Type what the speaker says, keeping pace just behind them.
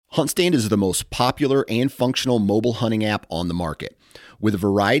HuntStand is the most popular and functional mobile hunting app on the market. With a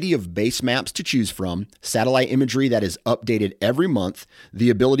variety of base maps to choose from, satellite imagery that is updated every month, the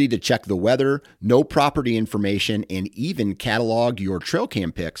ability to check the weather, know property information, and even catalog your trail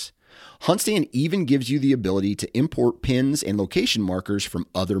cam pics, HuntStand even gives you the ability to import pins and location markers from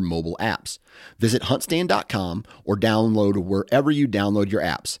other mobile apps. Visit huntstand.com or download wherever you download your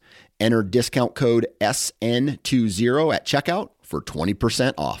apps. Enter discount code SN20 at checkout for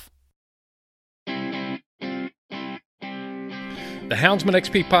 20% off. The Houndsman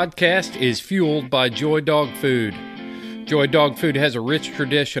XP podcast is fueled by Joy Dog Food. Joy Dog Food has a rich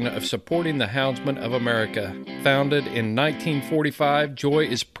tradition of supporting the Houndsman of America. Founded in 1945, Joy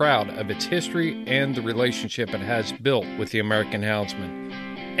is proud of its history and the relationship it has built with the American Houndsman.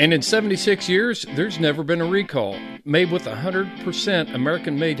 And in 76 years, there's never been a recall. Made with 100%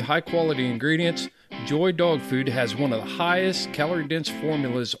 American-made high-quality ingredients, Joy Dog Food has one of the highest calorie-dense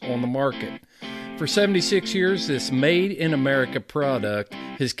formulas on the market. For 76 years, this made-in-America product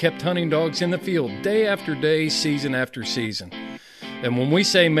has kept hunting dogs in the field day after day, season after season. And when we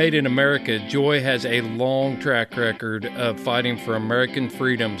say made in America, Joy has a long track record of fighting for American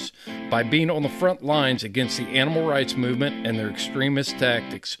freedoms by being on the front lines against the animal rights movement and their extremist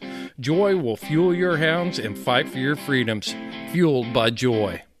tactics. Joy will fuel your hounds and fight for your freedoms. Fueled by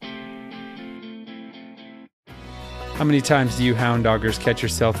Joy. How many times do you hound doggers catch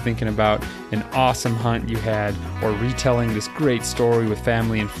yourself thinking about an awesome hunt you had or retelling this great story with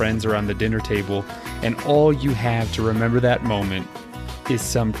family and friends around the dinner table, and all you have to remember that moment is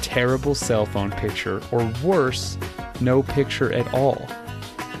some terrible cell phone picture, or worse, no picture at all?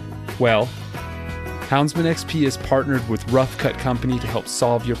 Well, Houndsman XP is partnered with Rough Cut Company to help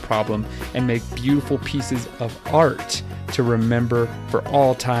solve your problem and make beautiful pieces of art to remember for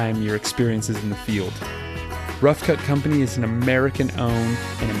all time your experiences in the field. Rough Cut Company is an American-owned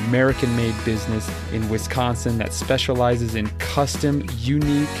and American-made business in Wisconsin that specializes in custom,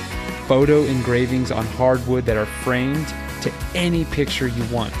 unique photo engravings on hardwood that are framed to any picture you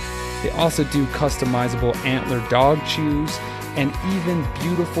want. They also do customizable antler dog chews and even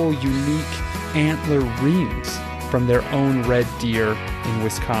beautiful, unique antler rings from their own red deer in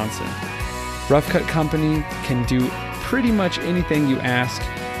Wisconsin. Rough Cut Company can do pretty much anything you ask.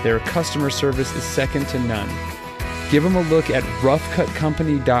 Their customer service is second to none. Give them a look at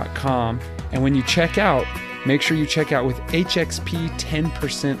roughcutcompany.com, and when you check out, make sure you check out with HXP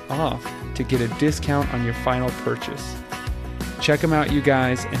 10% off to get a discount on your final purchase. Check them out, you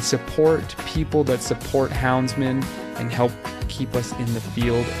guys, and support people that support houndsmen and help keep us in the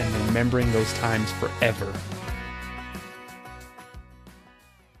field and remembering those times forever.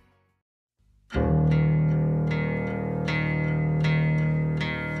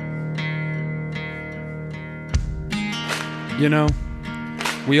 You know,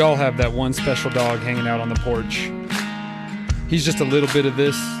 we all have that one special dog hanging out on the porch. He's just a little bit of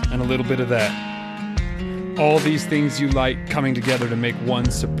this and a little bit of that. All these things you like coming together to make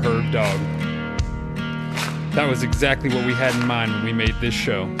one superb dog. That was exactly what we had in mind when we made this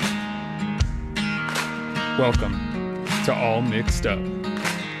show. Welcome to All Mixed Up.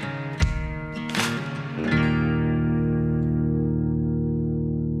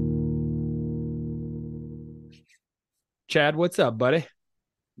 Chad, what's up, buddy?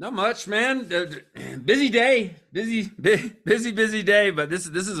 Not much, man. Busy day, busy day. But this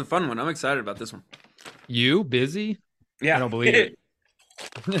is a fun one. I'm excited about this one. You busy? Yeah, I don't believe it.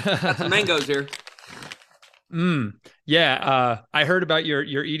 Got some mangoes here. Yeah. I heard about your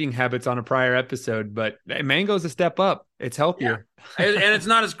eating habits on a prior episode, but mango's a step up. It's healthier, and it's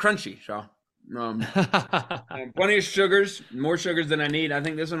not as crunchy, Shaw. Plenty of sugars, more sugars than I need. I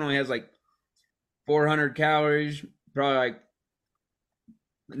think this one only has like 400 calories. Probably like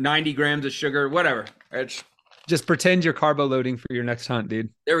 90 grams of sugar, whatever. It's just pretend you're carbo loading for your next hunt, dude.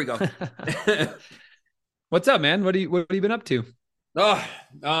 There we go. What's up, man? What have you been up to?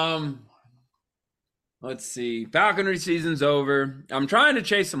 Let's see. Falconry season's over. I'm trying to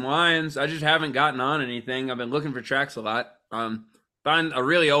chase some lions. I just haven't gotten on anything. I've been looking for tracks a lot. Found a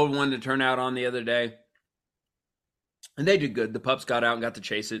really old one to turn out on the other day, and they did good. The pups got out and got to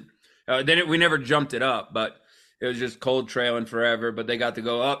chase it. We never jumped it up, but it was just cold trailing forever, but they got to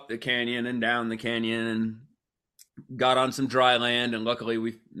go up the canyon and down the canyon and got on some dry land. And luckily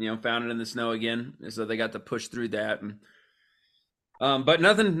we, found it in the snow again. So they got to push through that. And, but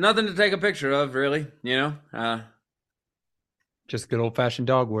nothing to take a picture of really, just good old fashioned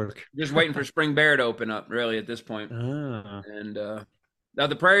dog work. Just waiting for spring bear to open up really at this point. Ah. And, now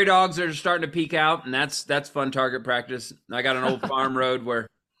the prairie dogs are starting to peek out, and that's fun target practice. I got an old farm road where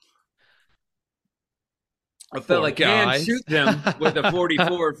a fella can guys. shoot them with a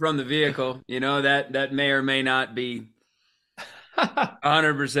 44 from the vehicle. You know, that may or may not be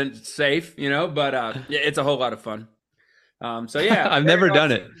 100% safe, you know, but yeah, it's a whole lot of fun. So yeah, I've never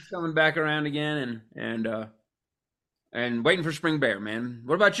done it. Coming back around again and waiting for spring bear, man.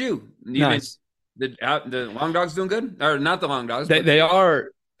 What about you? Nice. The long dogs doing good, or not the long dogs? They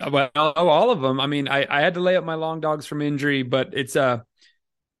are, well, all of them. I mean, I had to lay up my long dogs from injury, but it's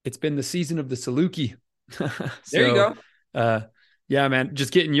been the season of the Saluki. There you go. Yeah, man,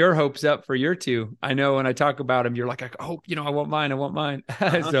 just getting your hopes up for your two. I know when I talk about them, you're like, I hope, I want mine.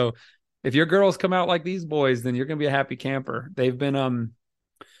 So if your girls come out like these boys, then you're going to be a happy camper. They've been,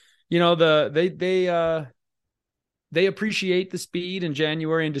 they appreciate the speed in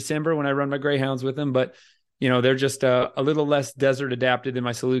January and December when I run my greyhounds with them, but they're just a little less desert adapted than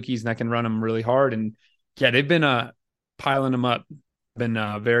my Salukis, and I can run them really hard. And yeah, they've been piling them up. Been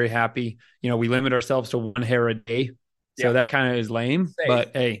very happy. We limit ourselves to one hair a day. So that kind of is lame,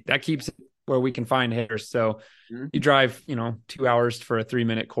 but hey, that keeps it where we can find hares. So you drive, 2 hours for a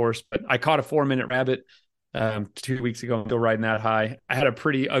 3-minute course, but I caught a 4-minute rabbit 2 weeks ago. I'm still riding that high. I had a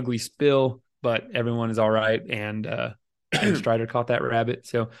pretty ugly spill, but everyone is all right. And Strider caught that rabbit.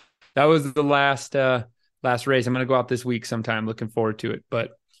 So that was the last race. I'm going to go out this week sometime. Looking forward to it.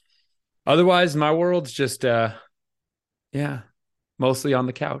 But otherwise, my world's just, mostly on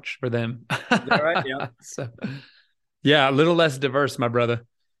the couch for them. Is that right? Yeah. So, yeah, a little less diverse, my brother.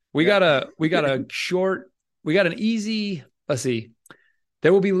 We got an easy, let's see.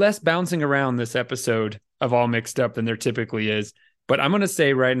 There will be less bouncing around this episode of All Mixed Up than there typically is. But I'm going to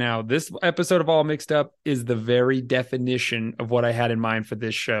say right now, this episode of All Mixed Up is the very definition of what I had in mind for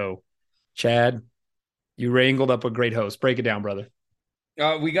this show. Chad, you wrangled up a great host. Break it down, brother.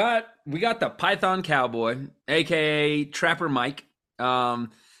 We got the Python Cowboy, aka Trapper Mike,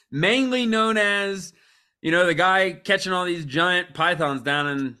 mainly known as the guy catching all these giant pythons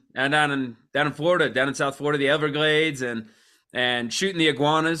down in Florida, down in South Florida, the Everglades, and shooting the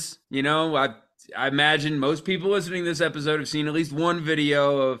iguanas. I imagine most people listening to this episode have seen at least one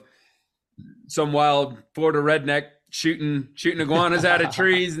video of some wild Florida redneck shooting iguanas out of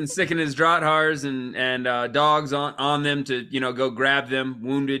trees and sticking his Drahthaars and dogs on them to go grab them,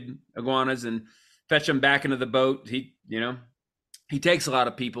 wounded iguanas, and fetch them back into the boat. He takes a lot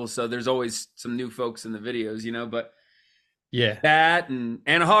of people, so there's always some new folks in the videos, but yeah, that and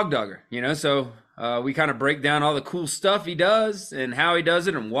a hog dogger, so we kind of break down all the cool stuff he does and how he does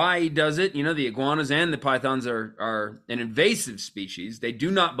it and why he does it. The iguanas and the pythons are an invasive species. They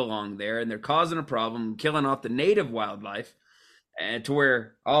do not belong there, and they're causing a problem, killing off the native wildlife, and to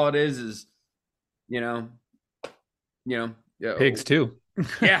where all it is pigs too.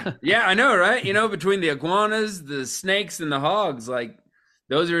 yeah, I know, right? Between the iguanas, the snakes, and the hogs, like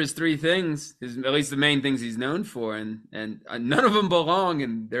those are his three things, at least the main things he's known for, and none of them belong,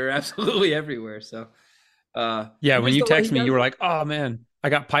 and they're absolutely everywhere. So, yeah, when you text me, you were like, "Oh man, I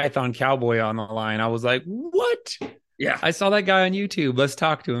got Python Cowboy on the line." I was like, "What?" Yeah, I saw that guy on YouTube. Let's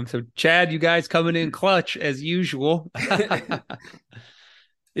talk to him. So, Chad, you guys coming in clutch as usual.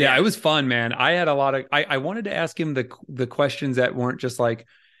 Yeah, it was fun, man. I had a lot of, I wanted to ask him the questions that weren't just like,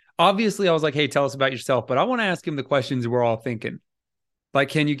 obviously I was like, hey, tell us about yourself, but I want to ask him the questions we're all thinking. Like,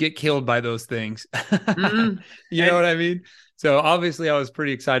 can you get killed by those things? Mm-hmm. You know what I mean? So obviously I was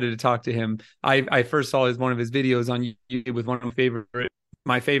pretty excited to talk to him. I first saw one of his videos on YouTube with one of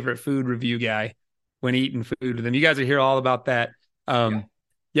my favorite food review guy when eating food with him. You guys will hear all about that. I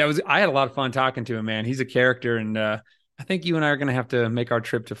had a lot of fun talking to him, man. He's a character, and I think you and I are going to have to make our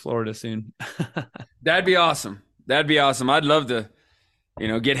trip to Florida soon. That'd be awesome. I'd love to,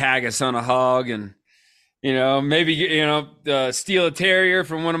 get haggis on a hog and, maybe, steal a terrier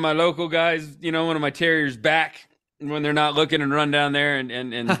from one of my local guys, one of my terriers back when they're not looking, and run down there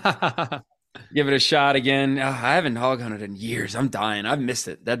and give it a shot again. I haven't hog hunted in years. I'm dying. I've missed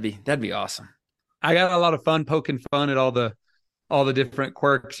it. That'd be awesome. I got a lot of fun poking fun at all the different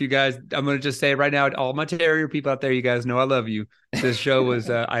quirks, you guys. I'm going to just say right now, all my terrier people out there, you guys know I love you. This show was,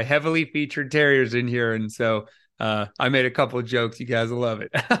 I heavily featured terriers in here. And so I made a couple of jokes. You guys will love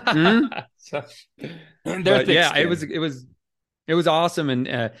it. Mm-hmm. It was awesome.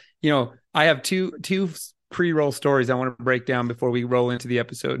 And, I have two pre-roll stories I want to break down before we roll into the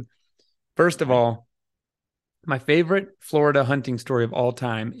episode. First of all, my favorite Florida hunting story of all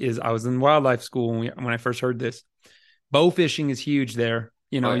time is I was in wildlife school when I first heard this. Bow fishing is huge there.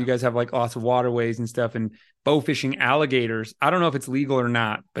 You guys have like lots of waterways and stuff, and bow fishing alligators. I don't know if it's legal or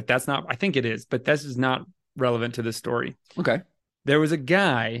not, but I think it is, but this is not relevant to this story. Okay. There was a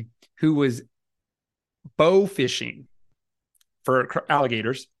guy who was bow fishing for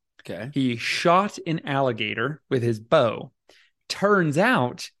alligators, Okay. He shot an alligator with his bow. Turns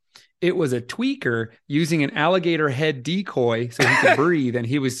out it was a tweaker using an alligator head decoy so he could breathe. And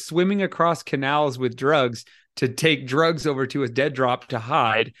he was swimming across canals with drugs to take drugs over to his dead drop to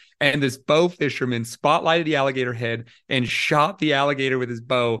hide. And this bow fisherman spotlighted the alligator head and shot the alligator with his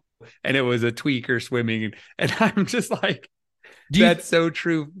bow. And it was a tweaker swimming. And I'm just like, that's so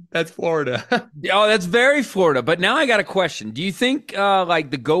true. That's Florida. Oh, that's very Florida. But now I got a question. Do you think like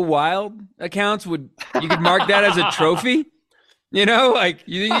the Go Wild accounts you could mark that as a trophy? You know, like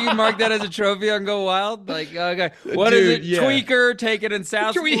you think you can mark that as a trophy on Go Wild? Like, okay, what is it? Yeah. Tweaker taken in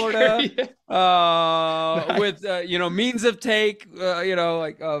South Florida, yeah. With means of take,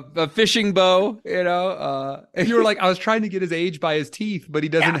 like a fishing bow. You were like, I was trying to get his age by his teeth, but he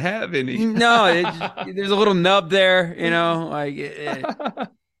doesn't have any. No, there's a little nub there.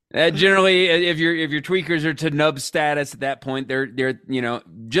 Generally, if your tweakers are to nub status at that point, they're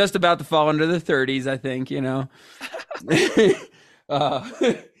just about to fall into the 30s. I think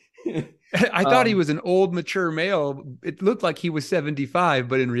I thought he was an old, mature male. It looked like he was 75,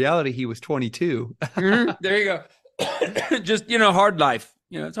 but in reality, he was 22. There you go. Just, hard life.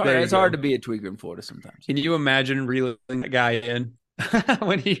 It's hard. It's hard to be a tweaker in Florida sometimes. Can you imagine reeling that guy in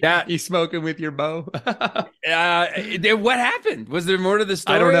when he's smoking with your bow? What happened? Was there more to the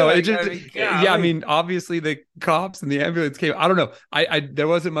story? I don't know. I mean, obviously the cops and the ambulance came. I don't know. There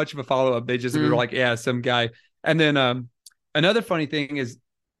wasn't much of a follow up. They just were like, yeah, some guy. And then, another funny thing is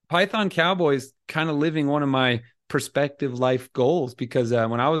Python Cowboys kind of living one of my prospective life goals, because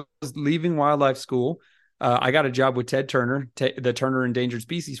when I was leaving wildlife school, I got a job with Ted Turner, the Turner Endangered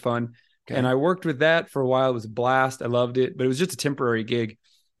Species Fund. Okay. And I worked with that for a while. It was a blast. I loved it, but it was just a temporary gig.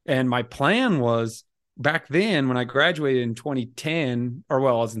 And my plan was back then when I graduated in 2010, I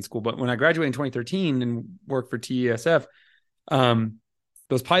was in school, but when I graduated in 2013 and worked for TESF,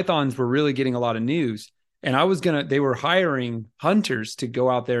 those pythons were really getting a lot of news. And they were hiring hunters to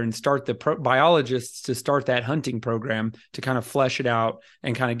go out there and start biologists to start that hunting program to kind of flesh it out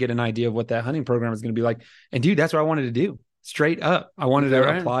and kind of get an idea of what that hunting program is going to be like. And dude, that's what I wanted to do straight up. I wanted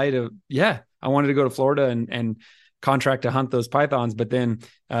to apply to, I wanted to go to Florida and contract to hunt those pythons. But then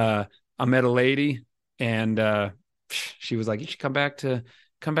I met a lady and she was like, you should come back to,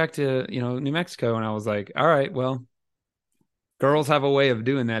 New Mexico. And I was like, all right, well, girls have a way of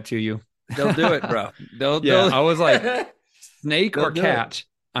doing that to you. They'll do it, bro. I was like, snake or cat?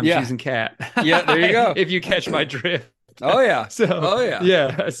 I'm choosing cat. Yeah, there you go. If you catch my drift. Oh yeah.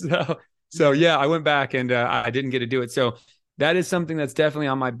 So I went back and I didn't get to do it. So that is something that's definitely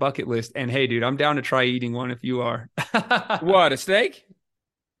on my bucket list. And hey, dude, I'm down to try eating one if you are. What, a snake?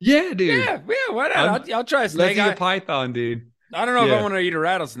 Yeah, dude. Yeah. Why not? I'll try a snake. Let's eat a python, dude. I don't know if I want to eat a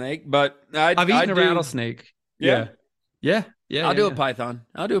rattlesnake, but I've eaten a rattlesnake. Yeah. I'll do a python.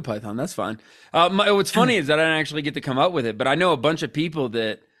 That's fine. What's funny is that I didn't actually get to come up with it, but I know a bunch of people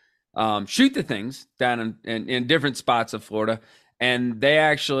that shoot the things down in different spots of Florida, and they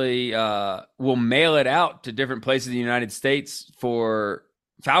actually will mail it out to different places in the United States for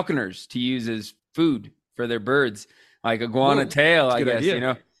falconers to use as food for their birds, like iguana tail, I guess.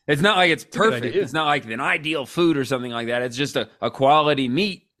 Idea. It's not like it's perfect. It's not like an ideal food or something like that. It's just a quality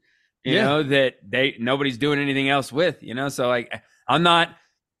meat. That nobody's doing anything else with, so like I'm not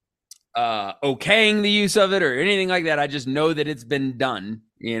okaying the use of it or anything like that. I just know that it's been done.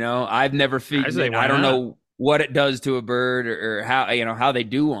 I've never feeded it. I don't know what it does to a bird or how they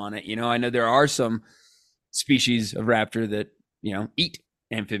do on it. I know there are some species of raptor that eat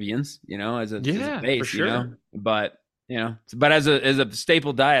amphibians, as a base, for sure. But as a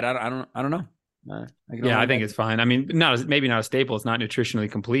staple diet, I don't know. I think it's fine. I mean, maybe not a staple. It's not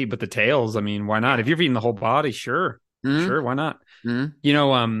nutritionally complete, but the tails, I mean, why not? If you're feeding the whole body, sure, why not?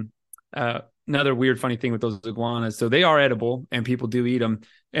 Another weird, funny thing with those iguanas. So they are edible and people do eat them.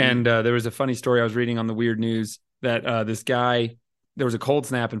 And there was a funny story I was reading on the Weird News that this guy, there was a cold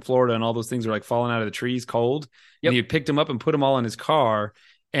snap in Florida and all those things are like falling out of the trees cold. Yep. And he picked them up and put them all in his car.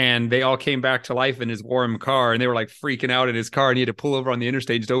 And they all came back to life in his warm car, and they were like freaking out in his car. And he had to pull over on the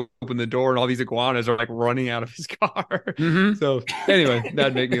interstate just to open the door, and all these iguanas are like running out of his car. Mm-hmm. So anyway,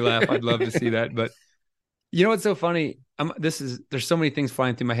 that'd make me laugh. I'd love to see that. But you know what's so funny? There's so many things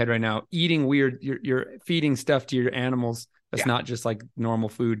flying through my head right now. Eating weird, you're feeding stuff to your animals that's not just like normal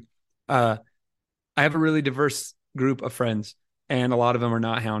food. I have a really diverse group of friends, and a lot of them are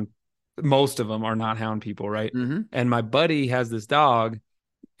not hound. Most of them are not hound people, right? Mm-hmm. And my buddy has this dog.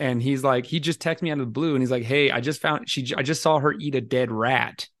 And he's like, he just texted me out of the blue and he's like, hey, I just saw her eat a dead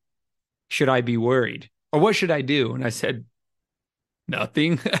rat. Should I be worried? Or what should I do? And I said,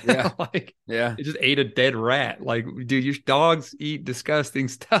 Nothing. Yeah. Like, Yeah. it just ate a dead rat. Like, dude, your dogs eat disgusting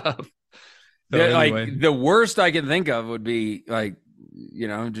stuff. So anyway. Like the worst I can think of would be like,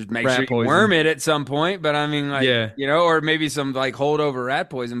 just make Rat sure you poison. worm it at some point. But I mean, like, Yeah. or maybe some like holdover rat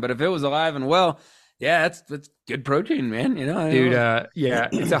poison. But if it was alive and well, yeah, that's good protein, man. Dude, yeah,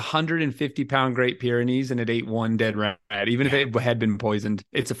 it's 150-pound Great Pyrenees, and it ate one dead rat. Even if it had been poisoned,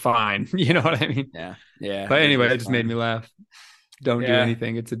 it's a fine. You know what I mean? Yeah, yeah. But anyway, that just made me laugh. Don't do Yeah.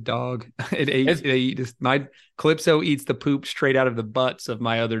 anything. It's a dog. My Calypso eats the poop straight out of the butts of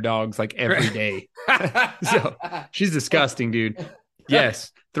my other dogs like every day. So she's disgusting, dude.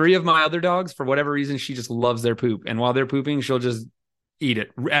 Yes. 3 of my other dogs, for whatever reason, she just loves their poop. And while they're pooping, she'll just eat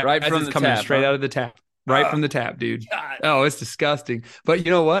it Right as from it's the coming tap, straight huh? out of the tap. Right from the tap, dude. God. Oh, it's disgusting. But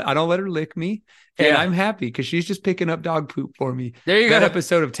you know what? I don't let her lick me. And Yeah. I'm happy because she's just picking up dog poop for me. There you That go.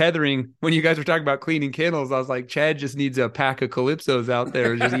 episode of Tethering, when you guys were talking about cleaning kennels, I was like, Chad just needs a pack of Calypsos out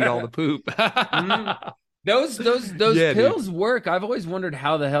there and just eat all the poop. Mhm. Those Yeah, pills work. I've always wondered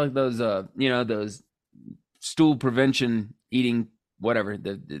how the hell those stool prevention eating whatever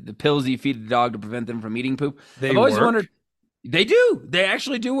the pills you feed the dog to prevent them from eating poop. I've always wondered. They do. They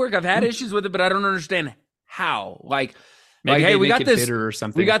actually do work. I've had issues with it, but I don't understand how. Like, Maybe hey, they we make got it this bitter or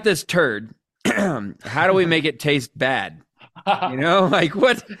something. We got this turd. How do we make it taste bad? Like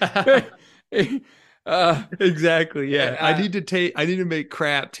what? Exactly. Yeah. Uh, I need to make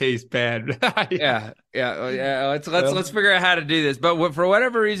crap taste bad. yeah. Let's figure out how to do this. But for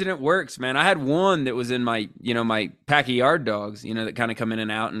whatever reason, it works, man. I had one that was in my my pack of yard dogs, that kind of come in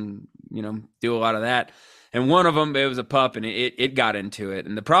and out and do a lot of that. And one of them, it was a pup, and it got into it.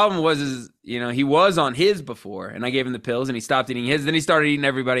 And the problem was, he was on his before, and I gave him the pills, and he stopped eating his. Then he started eating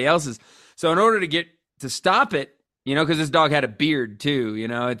everybody else's. So in order to stop it, because this dog had a beard too,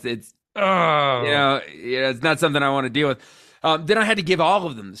 it's it's not something I want to deal with. Then I had to give all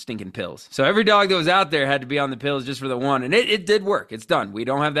of them the stinking pills. So every dog that was out there had to be on the pills just for the one, and it did work. It's done. We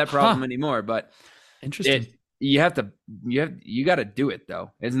don't have that problem anymore. But Interesting. you got to do it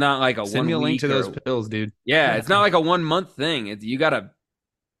though. It's not like a Send me a link to those pills, dude. Yeah, it's not like a 1 month thing. You got to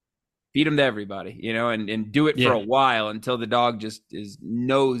feed them to everybody, and do it for a while until the dog just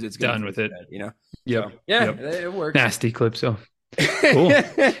knows it's done with it. Yep. So, It works. Nasty Calypso. Cool.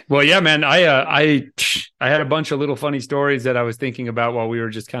 Well, yeah, man. I had a bunch of little funny stories that I was thinking about while we were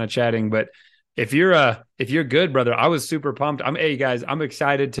just kind of chatting. But if you're good, brother, I was super pumped. Hey guys, I'm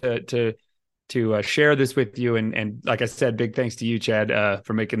excited to share this with you. And like I said, big thanks to you, Chad,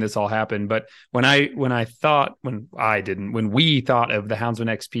 for making this all happen. But when we thought of the Houndsman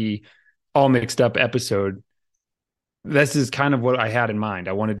XP all mixed up episode, this is kind of what I had in mind.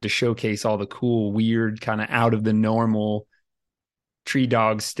 I wanted to showcase all the cool, weird, kind of out of the normal tree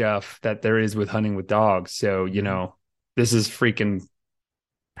dog stuff that there is with hunting with dogs. So, this is freaking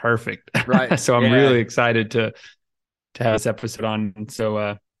perfect. Right. So I'm really excited to have this episode on.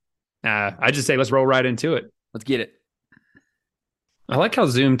 So, I just say, let's roll right into it. Let's get it. I like how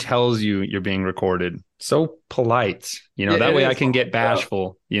Zoom tells you you're being recorded. So polite, that way I can get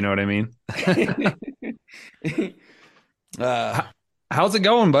bashful. You know what I mean? How's it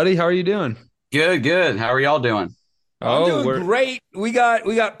going, buddy? How are you doing? Good. How are y'all doing? I'm doing great. We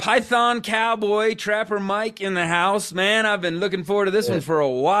got Python Cowboy Trapper Mike in the house, man. I've been looking forward to this one for a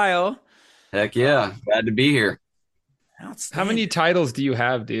while. Heck yeah. Glad to be here. How many titles do you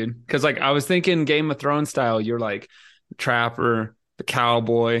have, dude? Because I was thinking Game of Thrones style. You're like the Trapper, the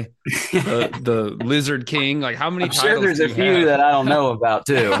Cowboy, the Lizard King. Like, how many I'm titles? sure there's a few that I don't know about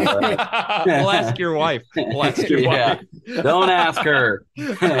too. We'll ask your wife. Don't ask her.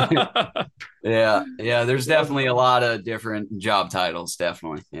 Yeah. There's definitely a lot of different job titles.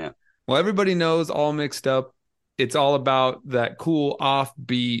 Definitely. Yeah. Well, everybody knows All Mixed Up. It's all about that cool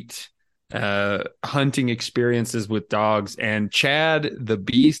offbeat hunting experiences with dogs. And Chad, the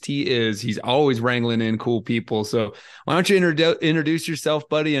beast he's always wrangling in cool people. So why don't you introduce yourself,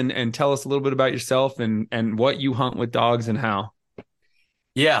 buddy, and tell us a little bit about yourself and what you hunt with dogs and how.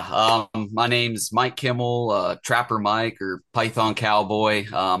 Yeah, my name's Mike Kimmel, Trapper Mike or Python Cowboy.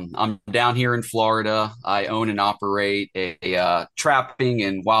 I'm down here in Florida. I own and operate a trapping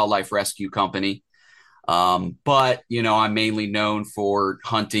and wildlife rescue company. But I'm mainly known for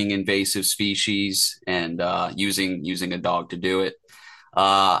hunting invasive species and using a dog to do it.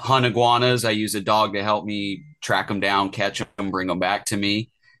 Hunt iguanas. I use a dog to help me track them down, catch them, bring them back to me.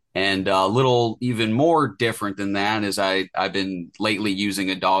 And a little even more different than that is I've been lately using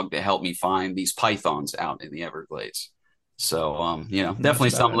a dog to help me find these pythons out in the Everglades. So, definitely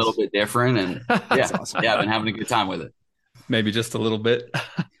something a little bit different. And I've been having a good time with it. Maybe just a little bit.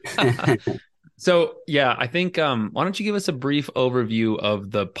 So yeah, I think why don't you give us a brief overview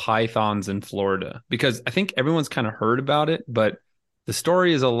of the pythons in Florida? Because I think everyone's kind of heard about it, but the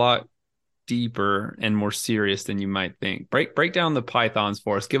story is a lot deeper and more serious than you might think. Break down the pythons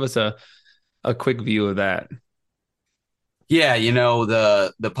for us. Give us a quick view of that. Yeah,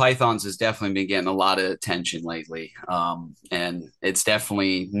 the pythons has definitely been getting a lot of attention lately, and it's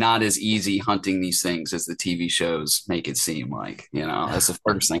definitely not as easy hunting these things as the TV shows make it seem like. That's the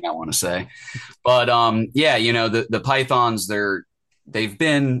first thing I want to say. But yeah, the pythons, they've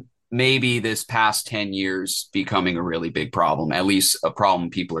been maybe this past 10 years becoming a really big problem, at least a problem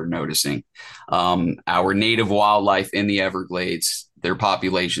people are noticing. Our native wildlife in the Everglades, their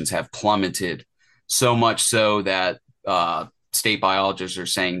populations have plummeted so much so that state biologists are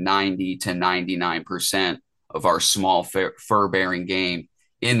saying 90 to 99% of our small fur-bearing game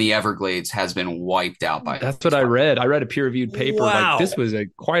in the Everglades has been wiped out by. That's what I read. I read a peer-reviewed paper. Wow. Like this was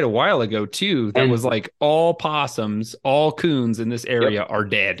quite a while ago too. That was like all possums, all coons in this area are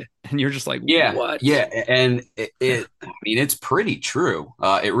dead, and you're just like, yeah, what? Yeah, and I mean, it's pretty true.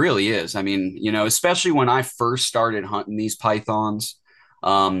 It really is. I mean, especially when I first started hunting these pythons,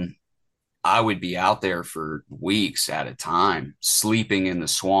 I would be out there for weeks at a time, sleeping in the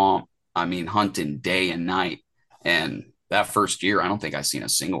swamp. I mean, hunting day and night. And that first year, I don't think I seen a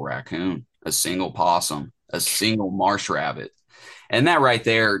single raccoon, a single possum, a single marsh rabbit. And that right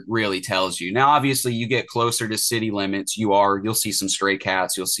there really tells you. Now, obviously, you get closer to city limits, you'll see some stray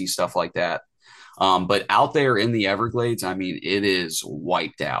cats, you'll see stuff like that. But out there in the Everglades, I mean, it is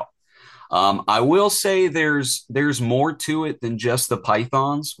wiped out. I will say there's more to it than just the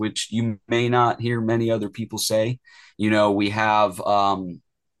pythons, which you may not hear many other people say. We have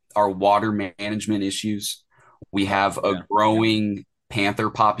our water management issues. We have a growing panther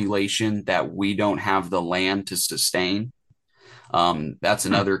population that we don't have the land to sustain. That's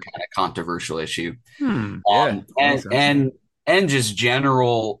another kind of controversial issue. And just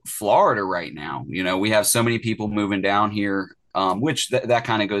general Florida right now. We have so many people moving down here. Which that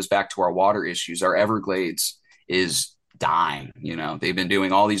kind of goes back to our water issues. Our Everglades is dying. They've been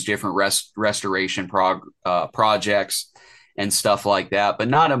doing all these different restoration projects and stuff like that, but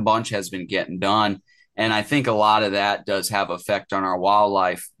not a bunch has been getting done. And I think a lot of that does have effect on our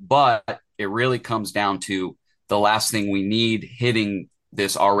wildlife, but it really comes down to the last thing we need hitting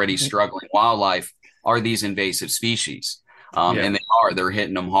this already struggling wildlife are these invasive species. And they're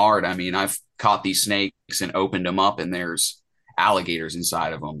hitting them hard. I mean, I've caught these snakes and opened them up, and there's alligators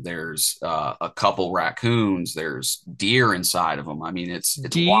inside of them. There's a couple raccoons. There's deer inside of them. I mean, it's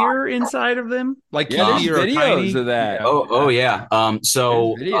deer wild. Inside of them. Like there's deer videos of that. Oh yeah.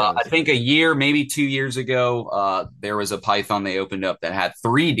 So I I think a year, maybe 2 years ago, there was a python they opened up that had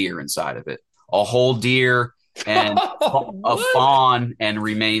 3 deer inside of it, a whole deer and a fawn and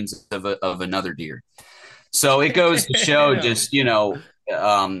remains of another deer. So it goes to show just,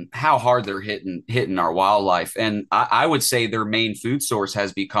 how hard they're hitting our wildlife. And I would say their main food source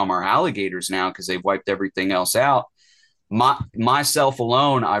has become our alligators now because they've wiped everything else out. Myself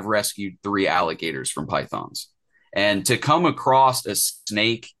alone, I've rescued 3 alligators from pythons. And to come across a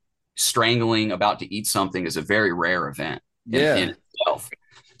snake strangling about to eat something is a very rare event in itself.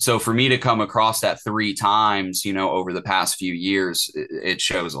 So for me to come across that 3 times, over the past few years, it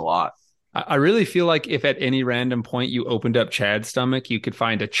shows a lot. I really feel like if at any random point you opened up Chad's stomach, you could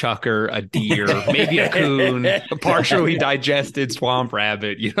find a chucker, a deer, maybe a coon, a partially digested swamp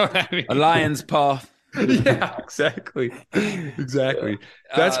rabbit. You know what I mean? A lion's paw. Yeah, exactly.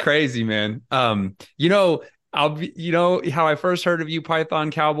 That's crazy, man. How I first heard of you,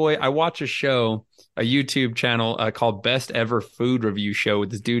 Python Cowboy. I watch a YouTube channel called Best Ever Food Review Show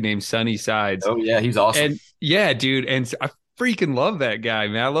with this dude named Sunny Sides. Oh yeah, he's awesome. And yeah, dude, and I freaking love that guy,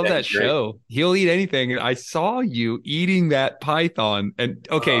 man. I love that show. He'll eat anything. And I saw you eating that python. And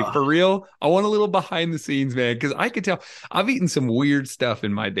okay, for real, I want a little behind the scenes, man, because I could tell I've eaten some weird stuff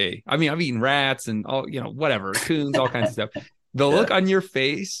in my day. I mean, I've eaten rats and all, whatever, coons, all kinds of stuff. The look on your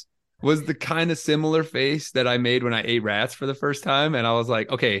face was the kind of similar face that I made when I ate rats for the first time. And I was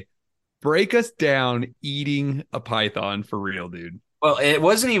like, okay, break us down eating a python for real, dude. Well, it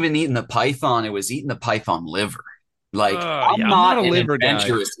wasn't even eating the python. It was eating the python liver. Like, I'm not a liver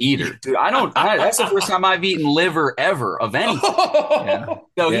adventurous eater, dude. That's the first time I've eaten liver ever of anything. So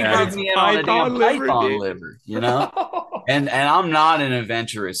he brought me in on a damn python liver, and I'm not an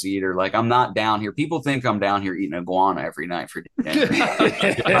adventurous eater. Like, I'm not down here. People think I'm down here eating iguana every night for dinner.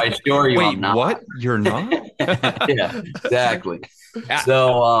 I assure you, I'm not. What? You're not? Yeah, exactly.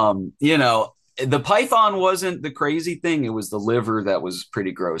 So, the python wasn't the crazy thing. It was the liver that was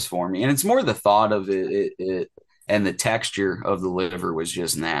pretty gross for me. And it's more the thought of it and the texture of the liver was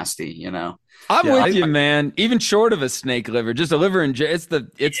just nasty, you know. I'm with you, man. Even short of a snake liver, just a liver it's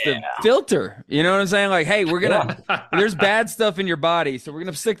the filter. You know what I'm saying? Like, hey, we're gonna there's bad stuff in your body, so we're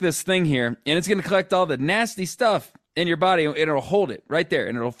gonna stick this thing here, and it's gonna collect all the nasty stuff in your body, and it'll hold it right there,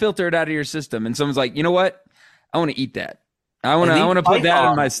 and it'll filter it out of your system. And someone's like, you know what? I want to eat that. I want to put that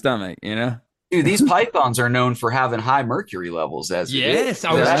in my stomach. You know. Dude, these pythons are known for having high mercury levels. That's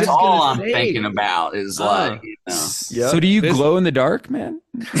all I'm thinking about is like, you know. So do you glow in the dark, man?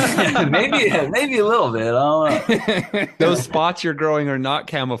 maybe a little bit. I don't know. Those spots you're growing are not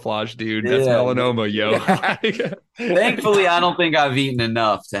camouflage, dude. That's melanoma, yo. Thankfully, I don't think I've eaten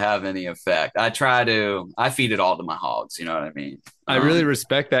enough to have any effect. I feed it all to my hogs. You know what I mean? I really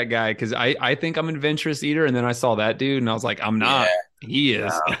respect that guy because I think I'm an adventurous eater, and then I saw that dude, and I was like, I'm not. Yeah. He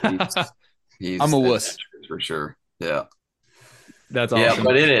is. I'm a wuss for sure. Yeah, that's awesome. Yeah,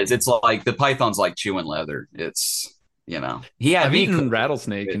 but it is. It's like the python's like chewing leather. It's, you know, I've eaten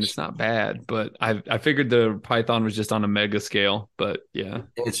rattlesnake and it's not bad, but I figured the python was just on a mega scale. But yeah,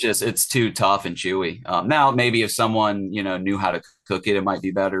 it's too tough and chewy. Now maybe if someone, you know, knew how to cook it, it might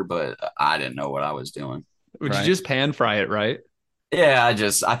be better. But I didn't know what I was doing. Would you just pan fry it, right? Yeah,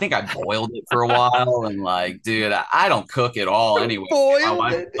 I think I boiled it for a while, and like, dude, I don't cook at all anyway. My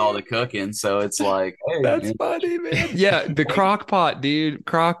wife does all the cooking, so it's like, hey, that's funny, man. Yeah, the crock pot, dude,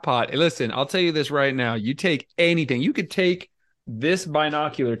 crock pot. Listen, I'll tell you this right now. You take anything. You could take this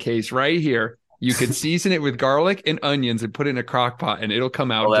binocular case right here. You could season it with garlic and onions and put it in a crock pot, and it'll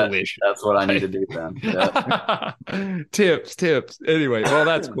come out delicious. That's what I need to do then. Yeah. Tips. Anyway, well,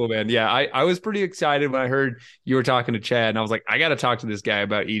 that's cool, man. Yeah, I was pretty excited when I heard you were talking to Chad, and I was like, I got to talk to this guy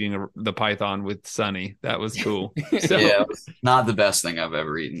about eating the python with Sonny. That was cool. So, yeah, it was not the best thing I've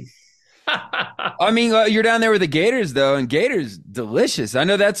ever eaten. I mean, you're down there with the gators, though, and gators delicious. I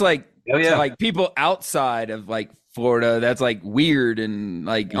know that's like, like people outside of like Florida, that's like weird and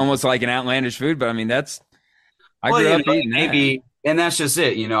like almost like an outlandish food, but I mean I grew up eating that. And that's just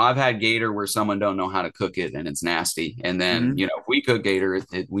it. You know, I've had gator where someone don't know how to cook it and it's nasty, and then you know, if we cook gator,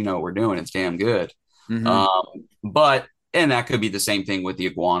 we know what we're doing. It's damn good. But that could be the same thing with the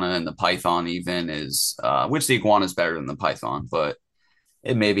iguana and the python. Even is which the iguana is better than the python, but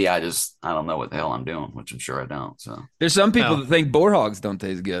it maybe I don't know what the hell I'm doing, which I'm sure I don't. So there's some people that think boar hogs don't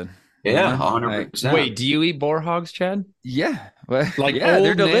taste good. Yeah, 100%. Wait, do you eat boar hogs, Chad? Yeah, like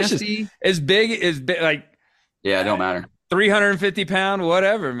they're delicious. Nasty. As big, like it don't matter. 350 pound,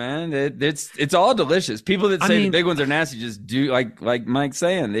 whatever, man. It's all delicious. People that say the big ones are nasty just do like Mike's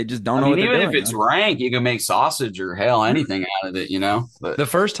saying. They just don't know what they're doing. Even if it's rank, you can make sausage or anything out of it. You know. But the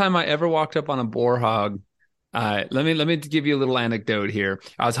first time I ever walked up on a boar hog. Let me give you a little anecdote here.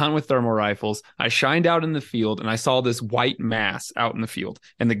 I was hunting with thermal rifles. I shined out in the field and I saw this white mass out in the field.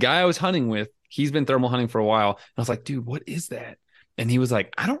 And the guy I was hunting with, he's been thermal hunting for a while. And I was like, dude, what is that? And he was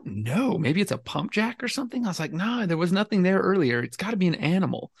like, I don't know. Maybe it's a pump jack or something. I was like, nah, there was nothing there earlier. It's got to be an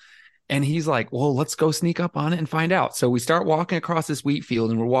animal. And he's like, well, let's go sneak up on it and find out. So we start walking across this wheat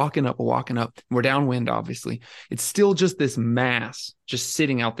field and we're walking up. We're downwind, obviously. It's still just this mass just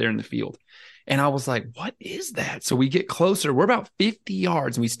sitting out there in the field. And I was like, what is that? So we get closer. We're about 50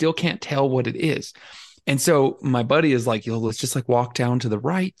 yards and we still can't tell what it is. And so my buddy is like, yo, let's just like walk down to the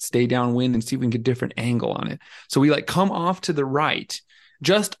right, stay downwind and see if we can get a different angle on it. So we like come off to the right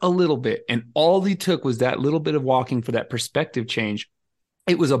just a little bit. And all he took was that little bit of walking for that perspective change.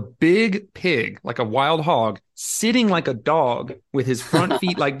 It was a big pig, like a wild hog, sitting like a dog with his front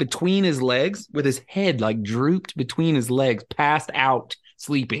feet like between his legs, with his head like drooped between his legs, passed out,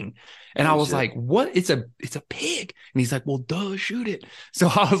 sleeping. And I was like, what? It's a pig. And he's like, well, duh, shoot it. So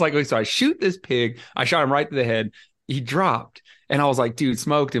I was like, so I shoot this pig. I shot him right to the head. He dropped. And I was like, dude,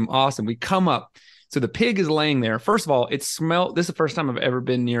 smoked him. Awesome. We come up. So the pig is laying there. First of all, this is the first time I've ever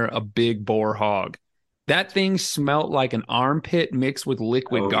been near a big boar hog. That thing smelled like an armpit mixed with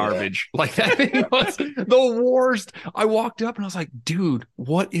liquid garbage. Yeah. Like that thing was the worst. I walked up and I was like, dude,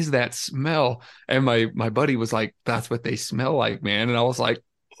 what is that smell? And my buddy was like, that's what they smell like, man. And I was like,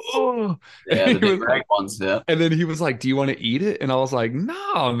 oh, yeah, the big rank ones, yeah. And then he was like, do you want to eat it? And I was like,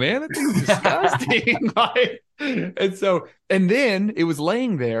 no, man, that thing's disgusting. And then it was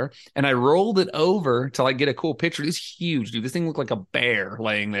laying there and I rolled it over to like get a cool picture. It's huge, dude. This thing looked like a bear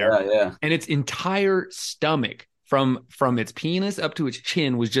laying there. Yeah. And its entire stomach from its penis up to its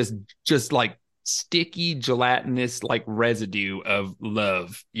chin was just like sticky, gelatinous, like residue of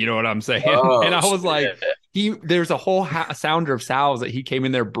love. You know what I'm saying? And I was like, there's a whole sounder of sows that he came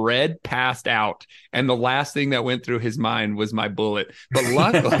in there bred, passed out. And the last thing that went through his mind was my bullet.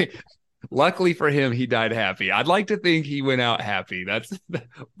 But luckily for him, he died happy. I'd like to think he went out happy. That's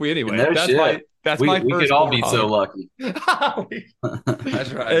That's we, my we first could all boar be so hog. lucky.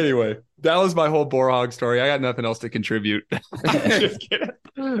 That's right. Anyway, that was my whole boar hog story. I got nothing else to contribute. Just kidding.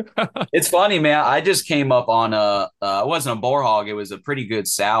 It's funny, man. I just came up on it wasn't a boar hog. It was a pretty good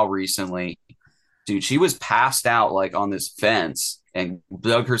sow recently. Dude, she was passed out like on this fence and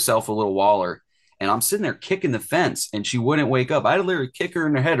dug herself a little waller. And I'm sitting there kicking the fence and she wouldn't wake up. I had to literally kick her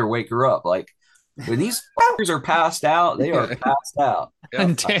in the head or wake her up. Like when these fuckers are passed out, they are passed out. I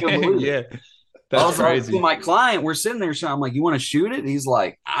couldn't believe it. Yeah. I That's was like, crazy. to my client, we're sitting there, I'm like, you want to shoot it? He's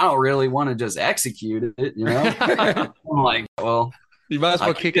like, I don't really want to just execute it, you know? I'm like, well, You might as well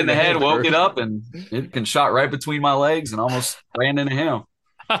I kick kicked it in the head, woke it up, and it can shot right between my legs and almost ran into him.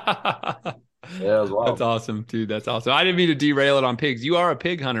 That's Yeah, it was wild. awesome, dude. That's awesome. I didn't mean to derail it on pigs. You are a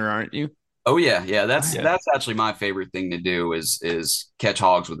pig hunter, aren't you? Oh yeah. That's Yeah. that's actually my favorite thing to do is catch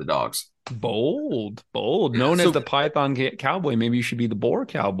hogs with the dogs. Bold. Known as the Python cowboy. Maybe you should be the boar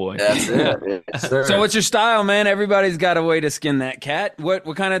cowboy. That's it. Yes, sir. So what's your style, man? Everybody's got a way to skin that cat. What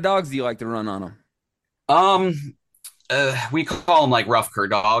kind of dogs do you like to run on them? We call them like rough cur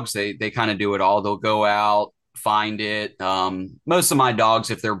dogs. They kind of do it all. They'll go out, find it. Most of my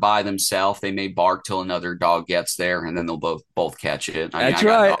dogs, if they're by themselves, they may bark till another dog gets there, and then they'll both catch it. That's I got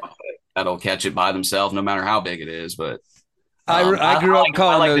right. dogs that'll catch it by themselves, no matter how big it is. But I grew up I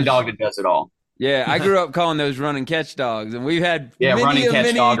calling like the those. dog that does it all. Yeah, I grew up calling those run and catch dogs, and we've had Yeah, running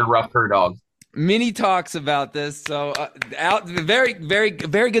catch dog or rough cur dog. many talks about this. So very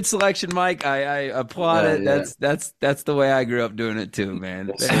good selection, Mike. I applaud it. Yeah. That's the way I grew up doing it too,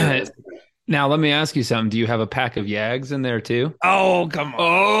 man. Now, let me ask you something. Do you have a pack of Yags in there too? Oh, come on.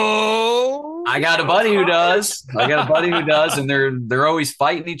 Oh, I got a buddy who does. And they're always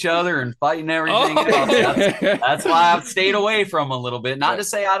fighting each other and fighting everything else. That's why I've stayed away from them a little bit. Not to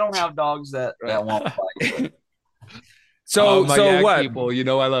say I don't have dogs that won't fight. So my Yag what? people, you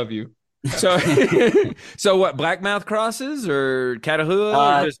know I love you. So so what? Blackmouth crosses or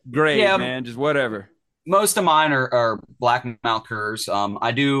Catahoula? Or just gray, yeah. man. Just whatever. Most of mine are blackmouth curs.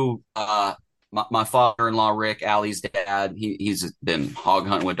 I do. My father-in-law Rick, Allie's dad. He's been hog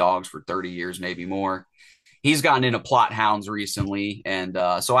hunting with dogs for 30 years, maybe more. He's gotten into plot hounds recently, and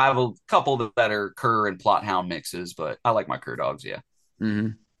so I have a couple that are cur and plot hound mixes. But I like my cur dogs. Yeah. Mm-hmm.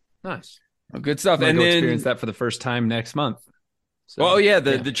 Nice. Well, good stuff. I'm gonna And go then, experience that for the first time next month. So, well, yeah,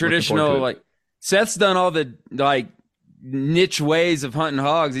 the looking forward traditional to it. like Seth's done all the like niche ways of hunting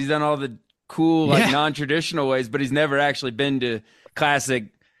hogs. He's done all the cool like Yeah. non-traditional ways, but he's never actually been to classic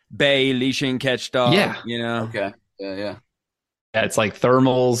bay leash and catch dog. Yeah. You know. Okay. Yeah. Yeah, it's like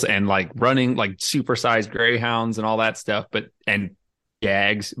thermals and like running like supersized greyhounds and all that stuff, and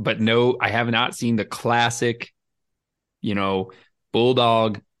Yags. But no, I have not seen the classic,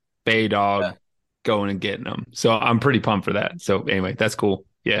 bulldog, bay dog going and getting them. So I'm pretty pumped for that. So anyway, that's cool.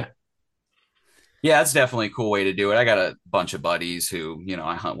 Yeah. Yeah, that's definitely a cool way to do it. I got a bunch of buddies who,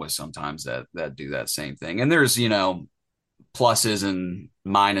 I hunt with sometimes that do that same thing. And there's, pluses and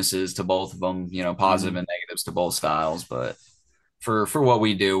minuses to both of them, positive and negatives to both styles. But for what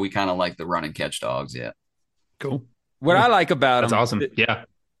we do, we kind of like the run and catch dogs. Yeah. Cool. What I like about That's them, awesome. Yeah.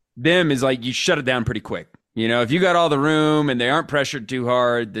 them is like you shut it down pretty quick. If you got all the room and they aren't pressured too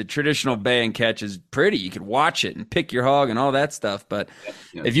hard, the traditional bay and catch is pretty. You can watch it and pick your hog and all that stuff. But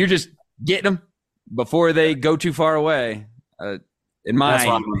if you're just getting them before they go too far away, in my that's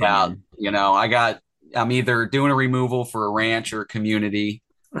what I'm about. I'm either doing a removal for a ranch or a community,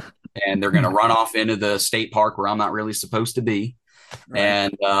 and they're going to run off into the state park where I'm not really supposed to be,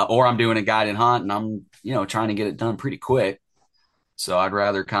 and or I'm doing a guided hunt and I'm trying to get it done pretty quick. So I'd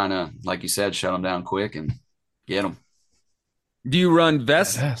rather kind of, like you said, shut them down quick and get them. Do you run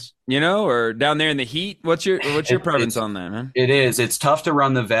vests, Yes. or down there in the heat? What's your preference on that, man? It is. It's tough to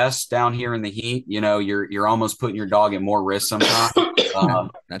run the vest down here in the heat. You're almost putting your dog at more risk sometimes.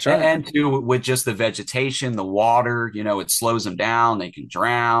 That's right. And too, with just the vegetation, the water, it slows them down. They can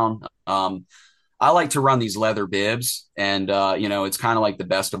drown. I like to run these leather bibs, and it's kind of like the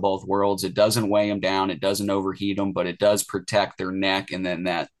best of both worlds. It doesn't weigh them down. It doesn't overheat them, but it does protect their neck and then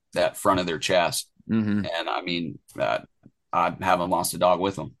that front of their chest. Mm-hmm. And I mean, I haven't lost a dog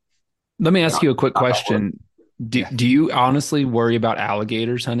with them. Let me ask you a quick question. Do you honestly worry about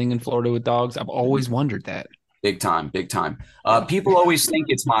alligators hunting in Florida with dogs? I've always wondered that. Big time. People always think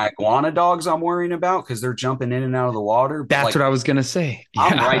it's my iguana dogs I'm worrying about because they're jumping in and out of the water. That's what I was going to say.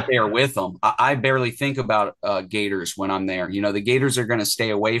 I'm Yeah. right there with them. I barely think about gators when I'm there. The gators are going to stay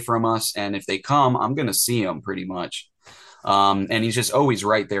away from us. And if they come, I'm going to see them pretty much. And he's just always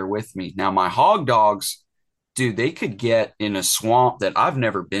right there with me. Now, my hog dogs, dude, they could get in a swamp that I've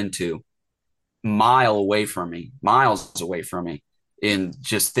never been to, miles away from me. in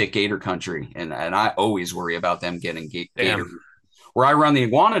just thick gator country, and I always worry about them getting gator. Where I run the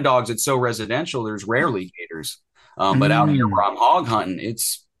iguana dogs, it's so residential. There's rarely gators, but out here where I'm hog hunting,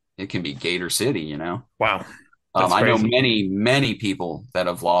 it can be Gator City. You know. Wow. I know many people that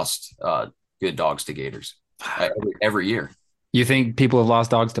have lost good dogs to gators every year. You think people have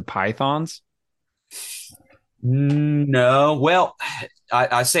lost dogs to pythons? No. Well,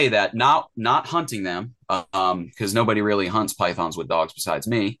 I say that not hunting them because nobody really hunts pythons with dogs besides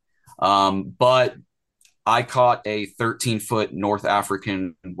me. But I caught a 13-foot North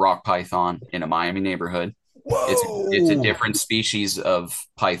African rock python in a Miami neighborhood. It's a different species of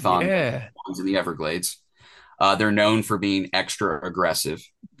python, ones in the Everglades. They're known for being extra aggressive.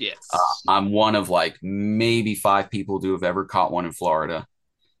 Yes. I'm one of like maybe 5 people to have ever caught one in Florida.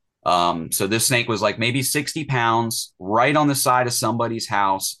 So this snake was like maybe 60 pounds right on the side of somebody's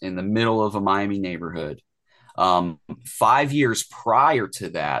house in the middle of a Miami neighborhood. 5 years prior to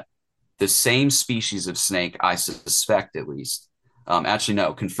that, the same species of snake, I suspect at least, actually,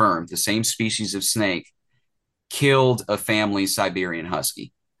 no, confirmed, the same species of snake killed a family's Siberian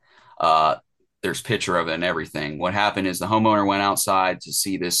husky. There's picture of it and everything. What happened is the homeowner went outside to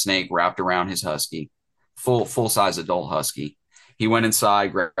see this snake wrapped around his husky, full size adult husky. He went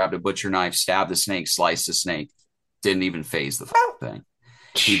inside, grabbed a butcher knife, stabbed the snake, sliced the snake, didn't even phase the thing.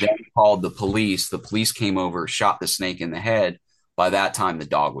 He then called the police. The police came over, shot the snake in the head. By that time, the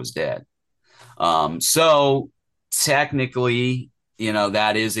dog was dead. So technically,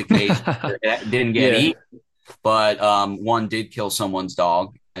 that is a case that didn't get eaten, but one did kill someone's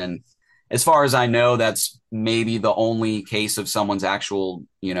dog. And as far as I know, that's maybe the only case of someone's actual,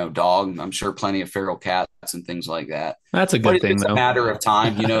 dog. I'm sure plenty of feral cats and things like that. That's a good thing, it's though. A matter of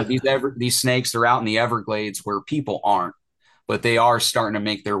time. These snakes are out in the Everglades where people aren't, but they are starting to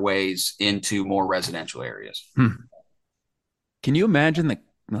make their ways into more residential areas. Can you imagine the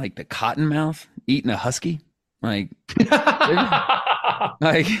cottonmouth eating a husky? I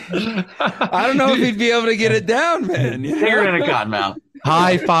don't know if he'd be able to get it down, man. They're in a cottonmouth.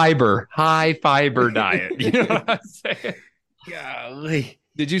 High fiber diet. You know what I'm saying? Golly.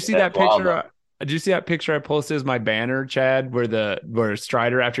 Did you see that picture? Did you see that picture I posted as my banner, Chad, where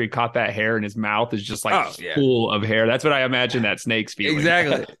Strider, after he caught that hair in his mouth, is just full of hair? That's what I imagine that snake's feeling.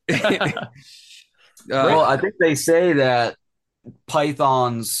 Exactly. Well, I think they say that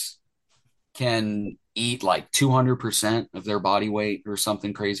pythons can eat like 200% of their body weight or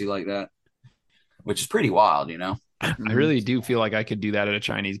something crazy like that, which is pretty wild, I really do feel like I could do that at a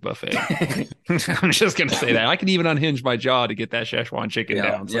Chinese buffet. I'm just going to say that. I could even unhinge my jaw to get that Szechuan chicken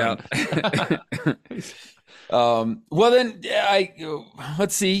down. Yeah. Well, then,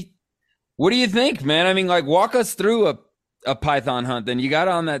 let's see. What do you think, man? I mean, walk us through a python hunt. Then you got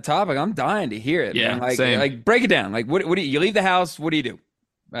on that topic. I'm dying to hear it. Yeah, man. same. Break it down. What do you leave the house? What do you do?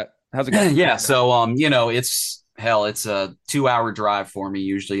 How's it going? Yeah. So, it's a 2-hour drive for me,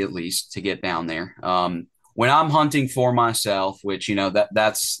 usually at least, to get down there. When I'm hunting for myself, which,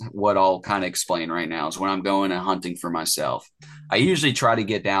 that's what I'll kind of explain right now, is when I'm going and hunting for myself. I usually try to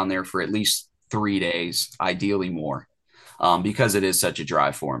get down there for at least 3 days, ideally more, because it is such a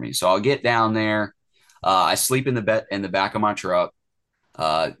drive for me. So I'll get down there. I sleep in the back of my truck,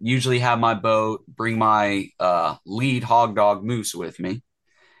 usually have my boat, bring my lead hog dog Moose with me.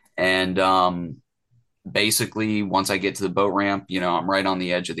 And basically, once I get to the boat ramp, I'm right on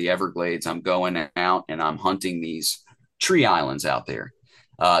the edge of the Everglades. I'm going out and I'm hunting these tree islands out there.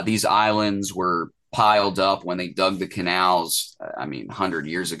 These islands were piled up when they dug the canals, 100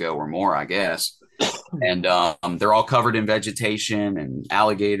 years ago or more, I guess. And they're all covered in vegetation and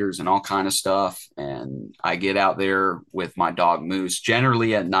alligators and all kind of stuff. And I get out there with my dog Moose,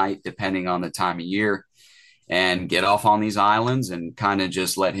 generally at night, depending on the time of year, and get off on these islands and kind of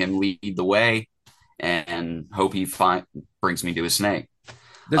just let him lead the way and hope he brings me to a snake.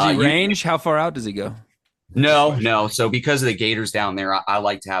 Does he range? How far out does he go? No. So because of the gators down there, I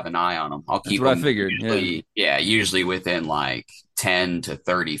like to have an eye on them. I'll keep them. I figured. Usually within like 10 to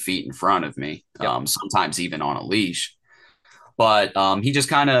 30 feet in front of me. Yep. Sometimes even on a leash. But he just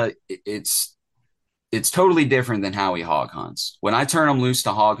kind of it's totally different than how he hog hunts. When I turn him loose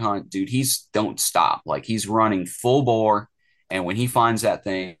to hog hunt, dude, don't stop. Like, he's running full bore. And when he finds that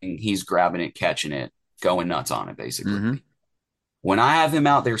thing, he's grabbing it, catching it, going nuts on it, basically. Mm-hmm. When I have him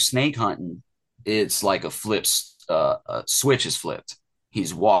out there snake hunting, it's like a switch is flipped.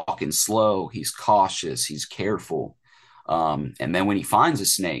 He's walking slow. He's cautious. He's careful. And then when he finds a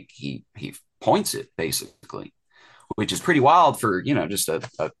snake, he points it, basically, which is pretty wild for, just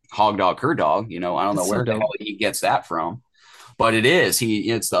a hog dog, herd dog. I don't know where the hell he gets that from, but it is.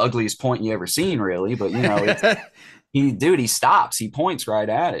 It's the ugliest point you ever seen, really. But, he stops. He points right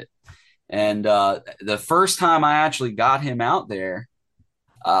at it. And the first time I actually got him out there,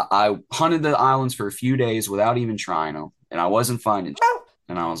 I hunted the islands for a few days without even trying them, and I wasn't finding.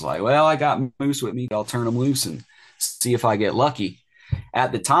 And I was like, well, I got moose with me. I'll turn them loose and see if I get lucky.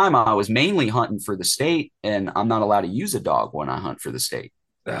 At the time, I was mainly hunting for the state, and I'm not allowed to use a dog when I hunt for the state.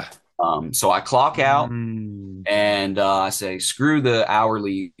 So I clock out and I say, screw the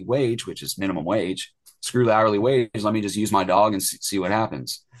hourly wage, which is minimum wage. Screw the hourly wage. Let me just use my dog and see what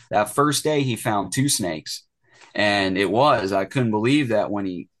happens. That first day, he found 2 snakes. And I couldn't believe that when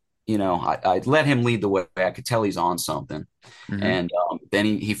he, I let him lead the way. I could tell he's on something. Mm-hmm. And then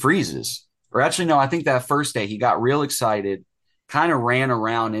he freezes. Or actually, no, I think that first day he got real excited, kind of ran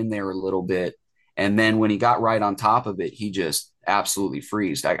around in there a little bit. And then when he got right on top of it, he just absolutely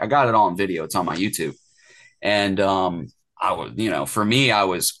freezed. I got it all on video. It's on my YouTube. And I was, for me, I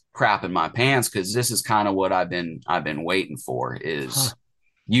was crapping my pants because this is kind of what I've been waiting for is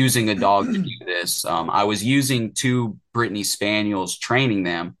using a dog to do this. I was using 2 Brittany Spaniels, training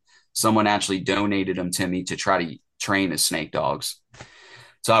them. Someone actually donated them to me to try to train as snake dogs.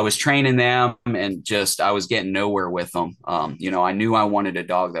 So I was training them and I was getting nowhere with them. I knew I wanted a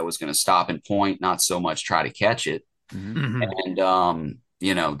dog that was going to stop and point, not so much try to catch it. Mm-hmm.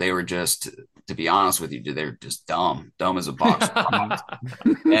 And, they were just, to be honest with you, they're just dumb as a box of rocks.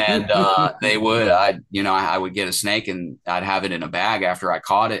 And I would get a snake and I'd have it in a bag after I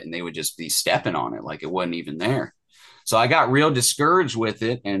caught it, and they would just be stepping on it like it wasn't even there. So I got real discouraged with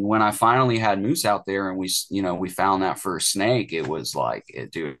it. And when I finally had moose out there and we found that first snake, it was like,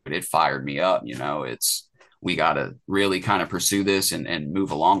 it fired me up. We got to really kind of pursue this and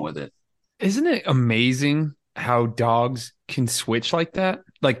move along with it. Isn't it amazing how dogs can switch like that?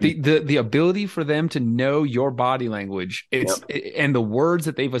 Like the ability for them to know your body language, and the words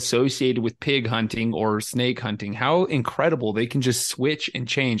that they've associated with pig hunting or snake hunting, how incredible they can just switch and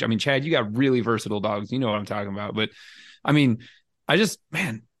change. I mean, Chad, you got really versatile dogs. You know what I'm talking about. But I mean, I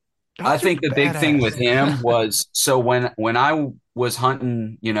think the big thing with him was, so when I was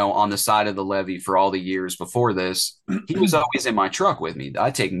hunting, on the side of the levee for all the years before this, he was always in my truck with me. I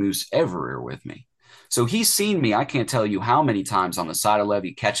take moose everywhere with me. So he's seen me, I can't tell you how many times on the side of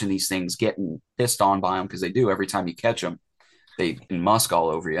levee catching these things, getting pissed on by them, because they do every time you catch them. They can musk all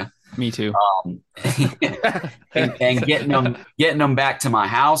over you. Me too. And getting them back to my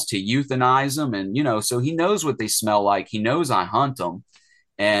house to euthanize them. And, so he knows what they smell like. He knows I hunt them.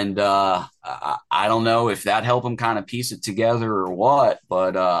 And I don't know if that helped him kind of piece it together or what.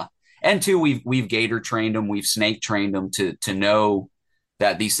 But and two, we've gator trained them. We've snake trained them to know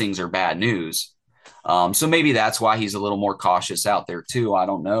that these things are bad news. So maybe that's why he's a little more cautious out there too. I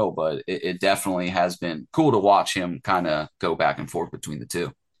don't know, but it definitely has been cool to watch him kind of go back and forth between the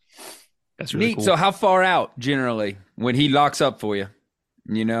two. That's really cool. So how far out generally when he locks up for you?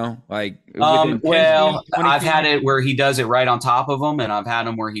 Like well, I've had it where he does it right on top of him, and I've had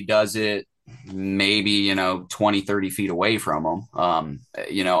him where he does it maybe 20, 30 feet away from him.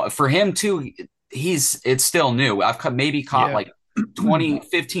 For him too, it's still new. I've caught like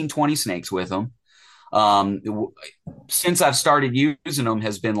 15, 20 snakes with him. Since I've started using them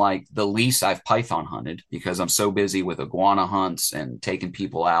has been like the least I've python hunted, because I'm so busy with iguana hunts and taking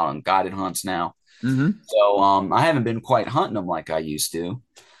people out on guided hunts now. Mm-hmm. So I haven't been quite hunting them like I used to.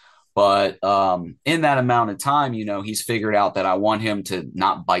 But in that amount of time, he's figured out that I want him to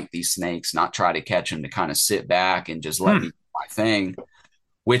not bite these snakes, not try to catch them, to kind of sit back and just let me do my thing,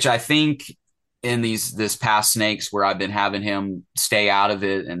 which I think in this past snakes where I've been having him stay out of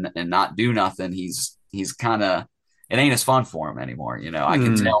it and not do nothing, he's kind of, it ain't as fun for him anymore. I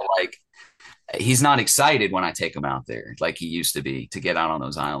can tell like he's not excited when I take him out there like he used to be to get out on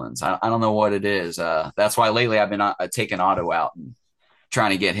those islands. I don't know what it is. That's why lately I've been taking Otto out and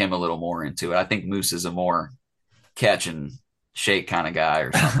trying to get him a little more into it. I think Moose is a more catch and shake kind of guy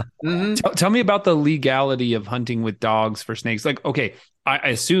or something. Tell me about the legality of hunting with dogs for snakes. Like, okay, I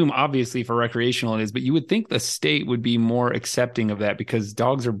assume obviously for recreational it is, but you would think the state would be more accepting of that because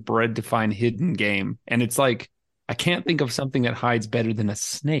dogs are bred to find hidden game. And it's like, I can't think of something that hides better than a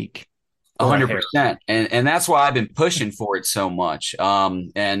snake. 100%. And that's why I've been pushing for it so much.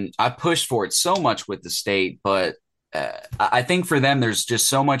 And I pushed for it so much with the state, but I think for them, there's just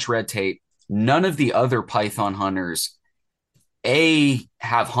so much red tape. None of the other python hunters, A,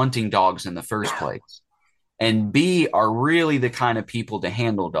 have hunting dogs in the first place, and B, are really the kind of people to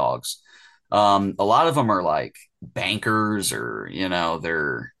handle dogs. A lot of them are like bankers, or,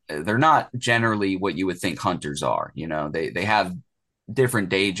 they're not generally what you would think hunters are. They have different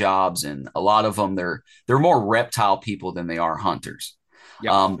day jobs, and a lot of them, they're more reptile people than they are hunters.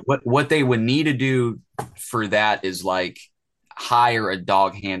 Yep. What they would need to do for that is like hire a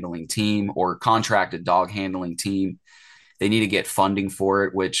dog handling team or contract a dog handling team. They need to get funding for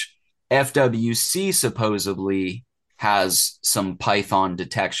it, which FWC supposedly has some python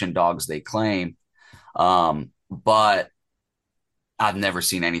detection dogs they claim. But I've never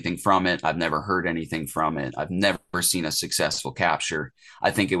seen anything from it. I've never heard anything from it. I've never seen a successful capture.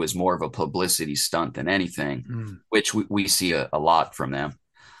 I think it was more of a publicity stunt than anything, which we see a lot from them.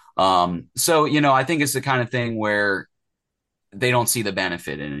 So, I think it's the kind of thing where they don't see the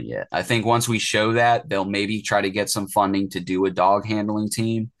benefit in it yet. I think once we show that, they'll maybe try to get some funding to do a dog handling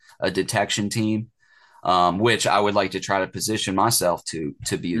team, a detection team, which I would like to try to position myself to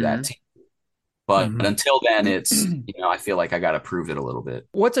be that team. But until then, it's, I feel like I got to prove it a little bit.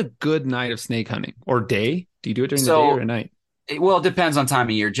 What's a good night of snake hunting or day? Do you do it during the day or at night? It depends on time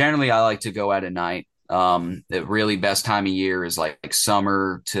of year. Generally, I like to go out at night. The really best time of year is like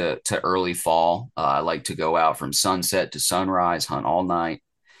summer to early fall. I like to go out from sunset to sunrise, hunt all night.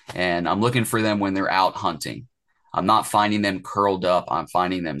 And I'm looking for them when they're out hunting. I'm not finding them curled up. I'm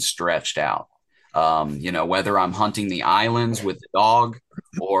finding them stretched out. Whether I'm hunting the islands with the dog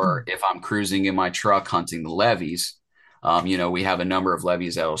or if I'm cruising in my truck hunting the levees, we have a number of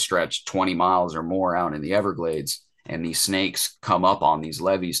levees that will stretch 20 miles or more out in the Everglades, and these snakes come up on these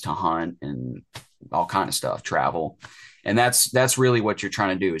levees to hunt and all kind of stuff, travel. And that's really what you're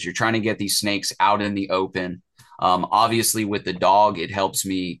trying to do is you're trying to get these snakes out in the open. Obviously with the dog, it helps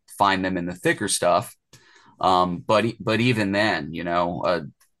me find them in the thicker stuff. But even then,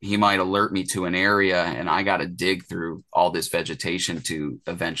 he might alert me to an area and I got to dig through all this vegetation to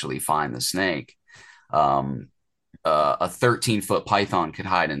eventually find the snake. A 13-foot python could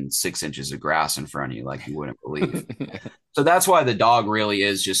hide in 6 inches of grass in front of you like you wouldn't believe. So that's why the dog really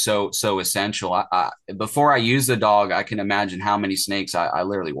is just so essential. Before I use the dog, I can imagine how many snakes I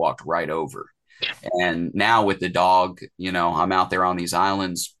literally walked right over. And now with the dog, I'm out there on these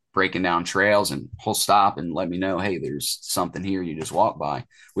islands breaking down trails, and he'll stop and let me know, hey, there's something here you just walk by,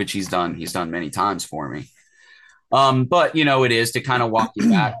 which he's done many times for me. But it is to kind of walk you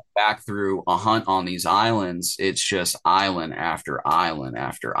back through a hunt on these islands. It's just island after island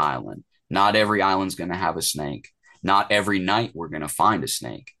after island. Not every island's going to have a snake. Not every night we're going to find a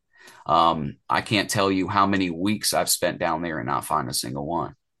snake. I can't tell you how many weeks I've spent down there and not find a single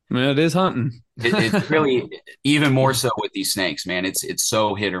one. It is hunting. It's really even more so with these snakes, man. It's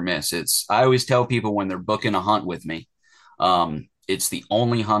so hit or miss. I always tell people when they're booking a hunt with me, it's the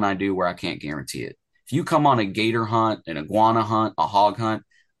only hunt I do where I can't guarantee it. If you come on a gator hunt, an iguana hunt, a hog hunt,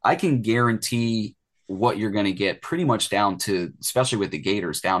 I can guarantee what you're going to get pretty much down to, especially with the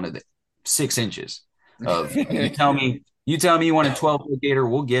gators, down to the 6 inches of you tell me you want a 12-foot gator,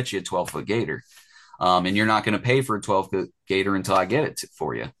 we'll get you a 12-foot gator. And you're not going to pay for a 12-foot gator until I get it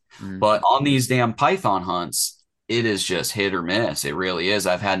for you. But on these damn python hunts, it is just hit or miss. It really is.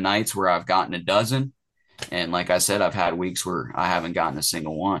 I've had nights where I've gotten a dozen. And like I said, I've had weeks where I haven't gotten a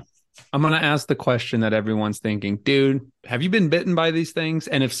single one. I'm going to ask the question that everyone's thinking, dude, have you been bitten by these things?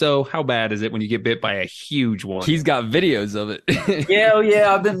 And if so, how bad is it when you get bit by a huge one? He's got videos of it.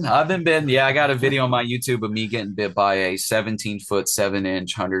 Yeah. I've been bitten. Yeah. I got a video on my YouTube of me getting bit by a 17-foot,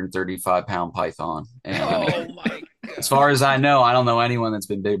 7-inch, 135-pound python. And my God. As far as I know, I don't know anyone that's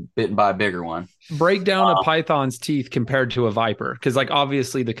been bitten by a bigger one. Break down a python's teeth compared to a viper. Because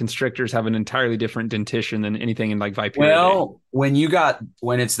obviously the constrictors have an entirely different dentition than anything in viper. Well, when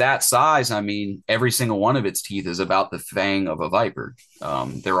it's that size, I mean, every single one of its teeth is about the fang of a viper.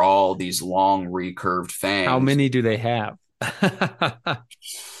 They're all these long recurved fangs. How many do they have?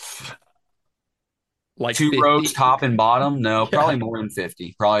 Like 2 50? Rows, top and bottom? No, probably more than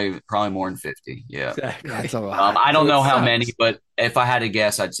 50. Probably more than 50. Yeah. Exactly. That's a lot. I don't know how many, but if I had to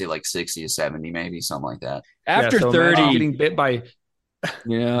guess, I'd say like 60 to 70, maybe something like that. After 30, getting bit by,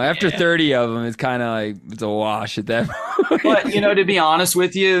 after 30 of them, it's kind of like it's a wash at that point. But to be honest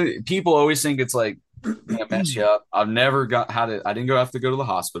with you, people always think it's like mess you up. I've never I didn't have to go to the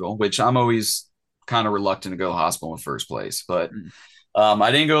hospital, which I'm always kind of reluctant to go to the hospital in the first place, but.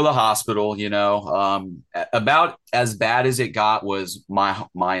 I didn't go to the hospital, about as bad as it got was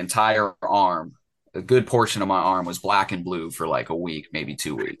my entire arm. A good portion of my arm was black and blue for like a week, maybe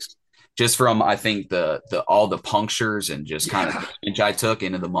 2 weeks, just from, I think all the punctures and just kind of damage I took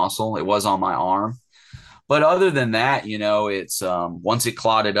into the muscle. It was on my arm. But other than that, it's once it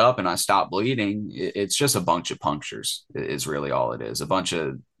clotted up and I stopped bleeding, it's just a bunch of punctures is really all it is. A bunch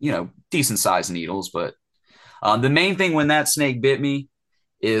of, decent sized needles, but the main thing when that snake bit me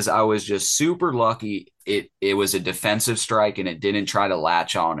is I was just super lucky. It was a defensive strike and it didn't try to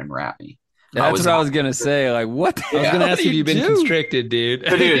latch on and wrap me. That's what I was gonna say. Like, what? I was gonna ask if you've been do? constricted, dude.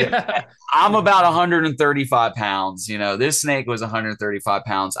 Dude, Yeah. I'm about 135 pounds. This snake was 135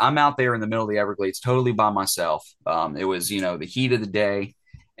 pounds. I'm out there in the middle of the Everglades totally by myself. It was, the heat of the day.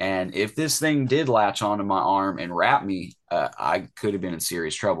 And if this thing did latch onto my arm and wrap me, I could have been in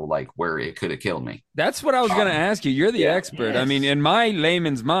serious trouble, like where it could have killed me. That's what I was going to ask you. You're the expert. I mean, in my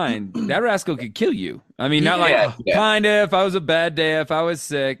layman's mind, that rascal could kill you. I mean, not kind of if I was a bad day, if I was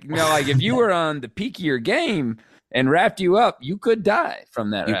sick. Like if you were on the peak of your game and wrapped you up, you could die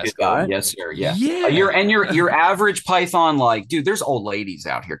from that rascal. Right? Yes, sir. Yeah. Your average python, like, dude, there's old ladies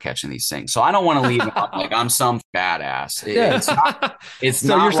out here catching these things. So I don't want to leave it like I'm some badass. It's so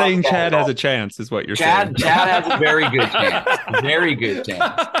not you're saying like Chad has a chance, is what you're saying. Chad has a very good chance. Very good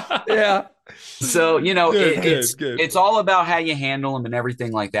chance. Yeah. So, it's all about how you handle them and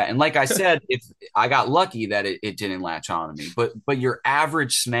everything like that. And like I said, if I got lucky that it didn't latch on to me, but your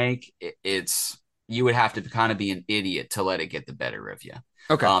average snake, you would have to kind of be an idiot to let it get the better of you.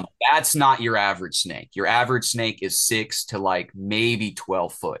 Okay. That's not your average snake. Your average snake is 6 to like maybe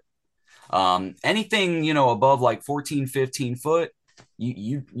 12 foot. Anything, above like 14, 15 foot,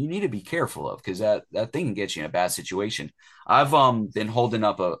 you need to be careful of, because that thing can get you in a bad situation. I've been holding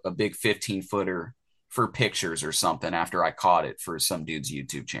up a big 15 footer for pictures or something after I caught it for some dude's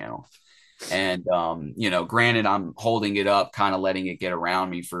YouTube channel. And, granted, I'm holding it up, kind of letting it get around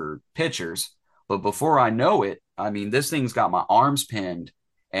me for pictures. But before I know it, I mean, this thing's got my arms pinned.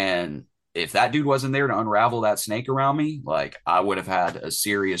 And if that dude wasn't there to unravel that snake around me, like, I would have had a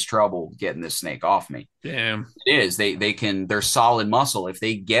serious trouble getting this snake off me. Damn. It is. They're solid muscle. If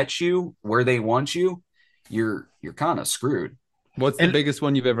they get you where they want you, you're kind of screwed. What's the biggest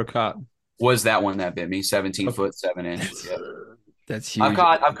one you've ever caught? Was that one that bit me? 17 foot, 7 inches. Yep. That's huge.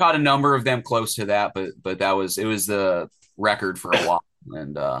 I've caught a number of them close to that, but it was the record for a while.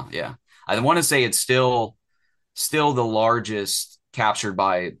 And I want to say it's still the largest captured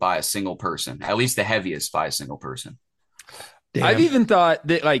by a single person, at least the heaviest by a single person. Damn. I've even thought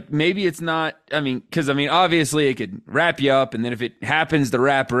that, like, maybe it's not, because obviously it could wrap you up, and then if it happens to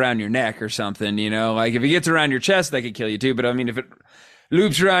wrap around your neck or something, like if it gets around your chest, that could kill you too. But if it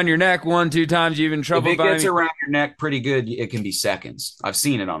loops around your neck 1-2 times, you're in trouble. If it gets around your neck pretty good, it can be seconds. I've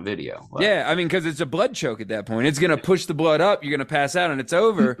seen it on video. Yeah, because it's a blood choke at that point. It's going to push the blood up. You're going to pass out, and it's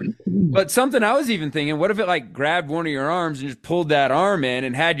over. But something I was even thinking, what if it like grabbed one of your arms and just pulled that arm in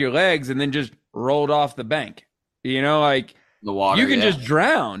and had your legs and then just rolled off the bank? Like the water, you can just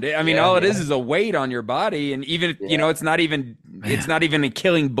drown. All it is a weight on your body, and even it's not even a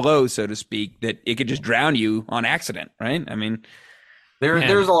killing blow, so to speak, that it could just drown you on accident, right?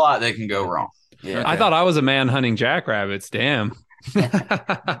 There's a lot that can go wrong. Yeah. I thought I was a man hunting jackrabbits. Damn.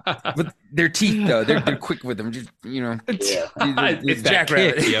 But their teeth, though, they're quick with them. Just It's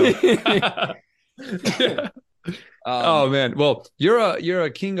jackrabbit. Oh man, well, you're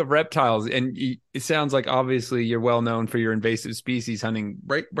a king of reptiles, and it sounds like obviously you're well known for your invasive species hunting.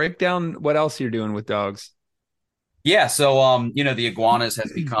 Break down what else you're doing with dogs. Yeah, so the iguanas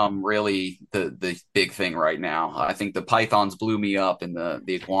has become really the big thing right now. I think the pythons blew me up, and the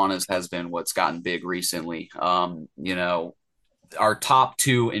iguanas has been what's gotten big recently. Our top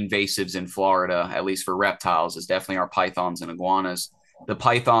 2 invasives in Florida, at least for reptiles, is definitely our pythons and iguanas. The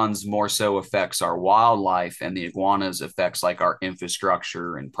pythons more so affects our wildlife, and the iguanas affects like our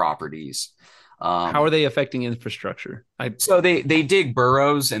infrastructure and properties. How are they affecting infrastructure? So they dig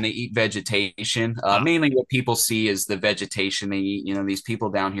burrows and they eat vegetation. Mainly what people see is the vegetation they eat. These people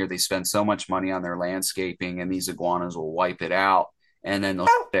down here, they spend so much money on their landscaping, and these iguanas will wipe it out, and then they'll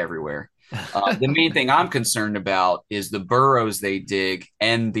everywhere. The main thing I'm concerned about is the burrows they dig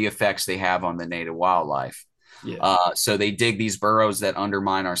and the effects they have on the native wildlife. Yeah. So they dig these burrows that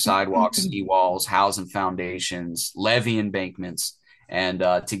undermine our sidewalks, seawalls, housing foundations, levee embankments. And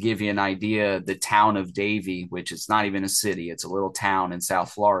to give you an idea, the town of Davie, which is not even a city, it's a little town in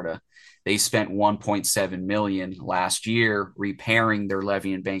South Florida, they spent $1.7 million last year repairing their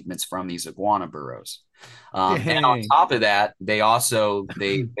levee embankments from these iguana burrows. And on top of that,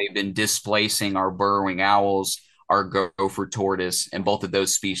 they've been displacing our burrowing owls, our gopher tortoise, and both of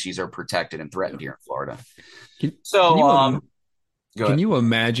those species are protected and threatened here in Florida. Can you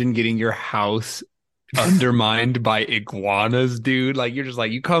imagine getting your house undermined by iguanas, dude? Like, you're just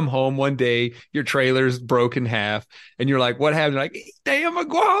like, you come home one day, your trailer's broken half, and you're like, what happened? You're like, damn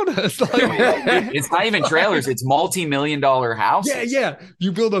iguanas. It's not even trailers, it's multi-million-dollar houses. Yeah.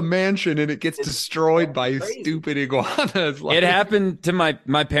 You build a mansion and it gets destroyed by stupid iguanas. It happened to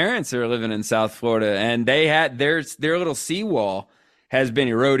my parents who are living in South Florida, and they had their little seawall has been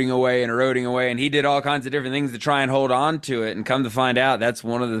eroding away. And he did all kinds of different things to try and hold on to it. And come to find out, that's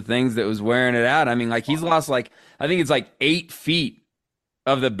one of the things that was wearing it out. I mean, like he's lost I think it's like 8 feet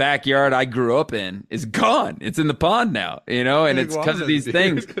of the backyard I grew up in is gone. It's in the pond now, and it's because of these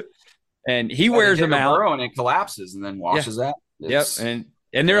things. And he wears them out. And it collapses and then washes out. Yep.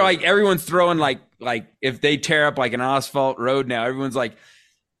 And they're like, everyone's throwing like if they tear up like an asphalt road now, everyone's like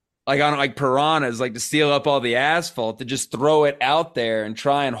on like piranhas, like to seal up all the asphalt, to just throw it out there and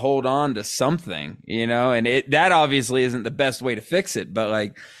try and hold on to something, and that obviously isn't the best way to fix it. But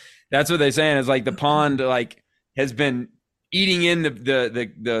like, that's what they're saying is like the pond like has been eating in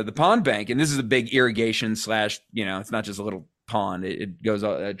the pond bank. And this is a big irrigation / it's not just a little pond. It goes,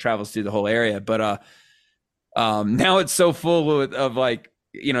 it travels through the whole area. But now it's so full of like,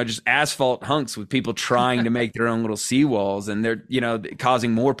 just asphalt hunks with people trying to make their own little seawalls, and they're,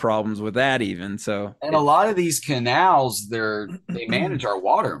 causing more problems with that even. So, and a lot of these canals, they manage our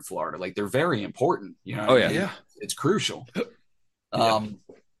water in Florida. Like they're very important, Oh yeah. Yeah. It's crucial.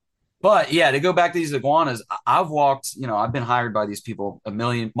 But yeah, to go back to these iguanas, I've walked, I've been hired by these people,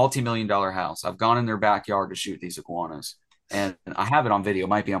 multi-million-dollar house. I've gone in their backyard to shoot these iguanas, and I have it on video. It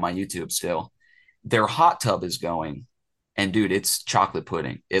might be on my YouTube still. Their hot tub is going. And dude, it's chocolate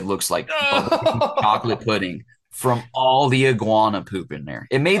pudding. It looks like chocolate pudding from all the iguana poop in there.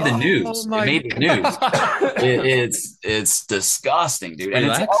 It made the news. It made the news. It's disgusting, dude. And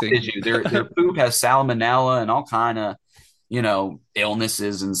Relaxing. It's all their poop has salmonella and all kind of,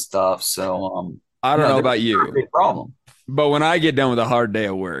 illnesses and stuff. So I don't know about you. Big problem. But when I get done with a hard day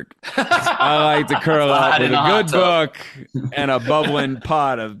of work, I like to curl up with a good book and a bubbling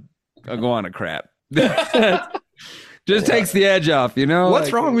pot of iguana crap. Just takes the edge off,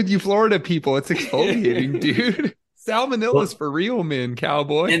 What's wrong with you Florida people? It's exfoliating, dude. Salmonella's for real, man,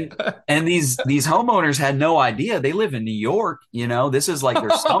 cowboy. And these homeowners had no idea. They live in New York, this is like their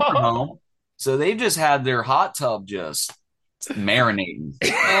summer home. So they've just had their hot tub just marinating.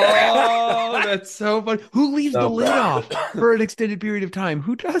 Oh, that's so funny. Who leaves the lid off for an extended period of time?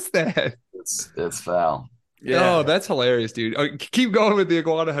 Who does that? It's foul. Yeah. Oh, that's hilarious, dude. Keep going with the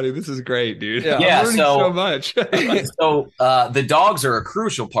iguana hunting. This is great, dude. Yeah, I'm learning so much. So the dogs are a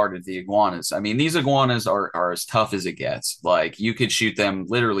crucial part of the iguanas. I mean, these iguanas are as tough as it gets. Like you could shoot them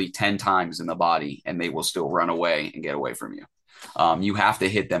literally 10 times in the body and they will still run away and get away from you. You have to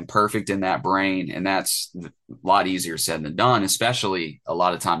hit them perfect in that brain, and that's a lot easier said than done, especially a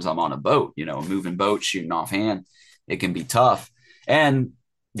lot of times I'm on a boat, moving boat, shooting offhand. It can be tough. And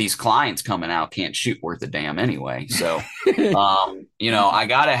these clients coming out can't shoot worth a damn anyway. So, I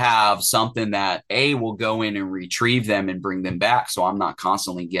got to have something that will go in and retrieve them and bring them back. So I'm not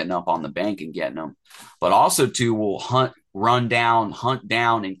constantly getting up on the bank and getting them, but also will hunt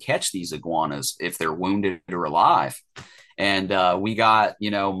down and catch these iguanas if they're wounded or alive. And we got,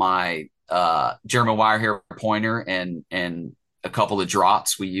 my German wire hair pointer and a couple of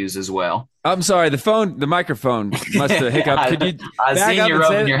draughts we use as well. I'm sorry, the microphone must have hiccuped. Could you I back seen up you and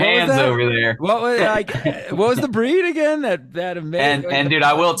rubbing your hands over there. What was the breed again? That amazing. And dude,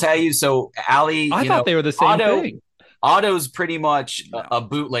 I will tell you. So Allie, I thought they were the same thing. Otto's pretty much a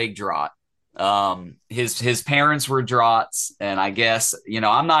bootleg draught. His parents were draughts, and I guess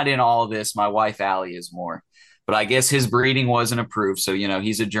I'm not in all of this. My wife Allie is more, but I guess his breeding wasn't approved. So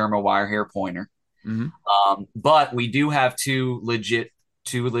he's a German wire hair pointer. Mm-hmm. But we do have two legit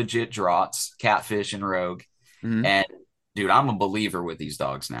draughts, Catfish and Rogue. Mm-hmm. And dude, I'm a believer with these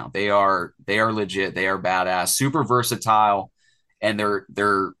dogs now. They are legit. They are badass, super versatile, and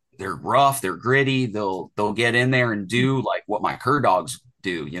they're rough. They're gritty. They'll get in there and do like what my cur dogs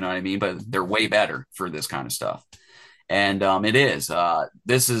do. You know what I mean? But they're way better for this kind of stuff. And it is.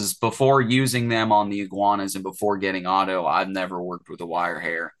 This is before using them on the iguanas and before getting Otto. I've never worked with a wire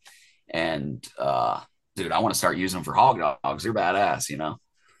hair. And dude, I want to start using them for hog dogs. They're badass,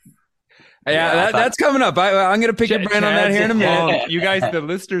 Yeah, that's coming up. I'm going to pick your brain on that here in a minute. You guys, the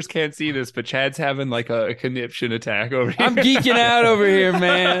listeners can't see this, but Chad's having like a conniption attack over here. I'm geeking out over here,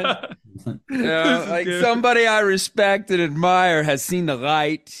 man. Like good. Somebody I respect and admire has seen the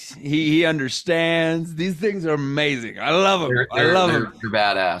light. He understands. These things are amazing. I love them. I love them. They're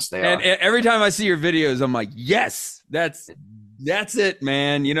badass. They are. And every time I see your videos, I'm like, yes, that's it,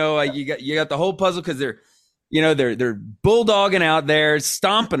 man. Like you got the whole puzzle because they're bulldogging out there,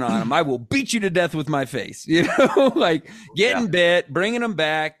 stomping on them. I will beat you to death with my face, like getting bit, bringing them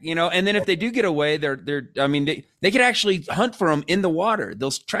back, and then if they do get away, they could actually hunt for them in the water.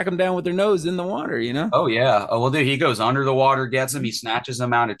 They'll track them down with their nose in the water, Oh yeah. Oh, well, dude, he goes under the water, gets them. He snatches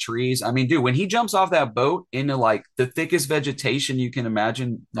them out of trees. I mean, dude, when he jumps off that boat into like the thickest vegetation you can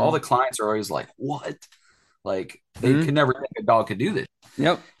imagine, all the clients are always like, what? Like they could never think a dog could do this.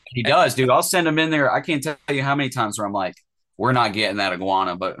 Yep. He does, dude. I'll send him in there. I can't tell you how many times where I'm like, we're not getting that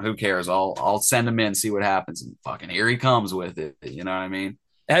iguana, but who cares? I'll send him in, see what happens, and fucking here he comes with it. You know what I mean?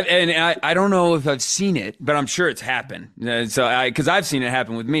 And I don't know if I've seen it, but I'm sure it's happened. So because I've seen it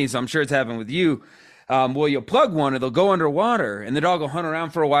happen with me, so I'm sure it's happened with you. Well, you'll plug one, and they'll go underwater, and the dog will hunt around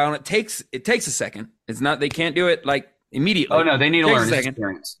for a while, and it takes a second. It's not, they can't do it like immediately. Oh no, they need to learn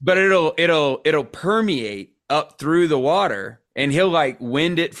experience. But it'll permeate up through the water. And he'll like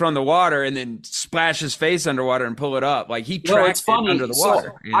wind it from the water and then splash his face underwater and pull it up. Like he tracks it under the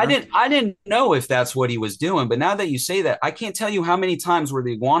water. So, I didn't know if that's what he was doing, but now that you say that, I can't tell you how many times where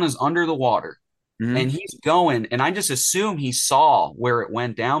the iguana's under the water and he's going, and I just assume he saw where it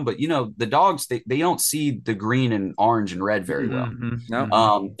went down. But the dogs, they don't see the green and orange and red very well.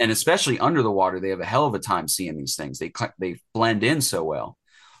 No. And especially under the water, they have a hell of a time seeing these things. They blend in so well.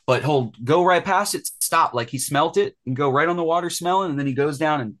 But he'll go right past it, stop, like he smelt it, and go right on the water smelling, and then he goes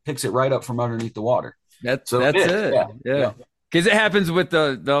down and picks it right up from underneath the water. That's it. Yeah. Because it happens with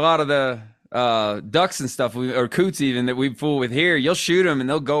a lot of the ducks and stuff, or coots even, that we fool with here. You'll shoot them, and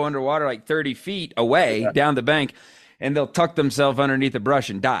they'll go underwater like 30 feet away down the bank, and they'll tuck themselves underneath the brush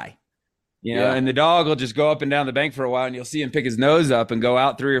and die. And the dog will just go up and down the bank for a while, and you'll see him pick his nose up and go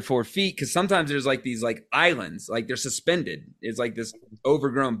out 3 or 4 feet. Cause sometimes there's like these like islands, like they're suspended. It's like this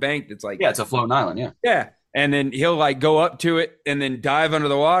overgrown bank that's like, it's a floating island. Yeah. Yeah. And then he'll like go up to it and then dive under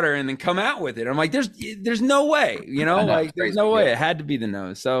the water and then come out with it. I'm like, there's no way, there's no way. It had to be the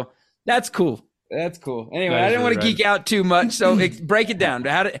nose. So that's cool. That's cool. Anyway, I didn't want to geek out too much. So break it down.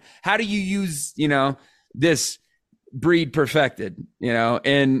 How do you use, this breed perfected,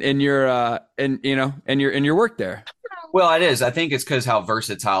 in your work there? Well, it is. I think it's because how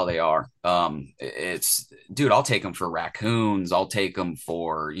versatile they are. Dude, I'll take them for raccoons. I'll take them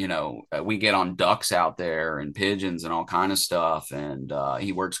for, we get on ducks out there and pigeons and all kind of stuff. And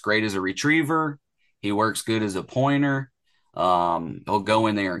he works great as a retriever. He works good as a pointer. He'll go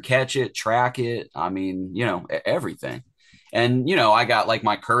in there and catch it, track it. I mean, everything. And, I got like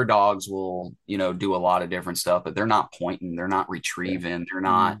my cur dogs will, do a lot of different stuff, but they're not pointing, they're not retrieving, they're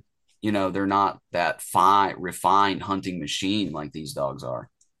not, they're not that refined hunting machine like these dogs are.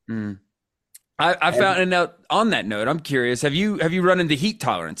 I found, and on that note, I'm curious, have you run into heat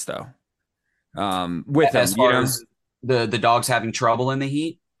tolerance though? With them, as far as the dogs having trouble in the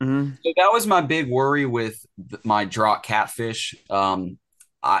heat. So that was my big worry with my Draught catfish.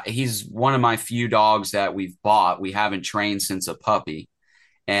 He's one of my few dogs that we've bought. We haven't trained since a puppy,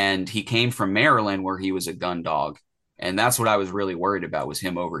 and he came from Maryland where he was a gun dog. And that's what I was really worried about, was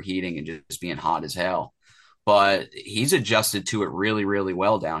him overheating and just being hot as hell. But he's adjusted to it really, really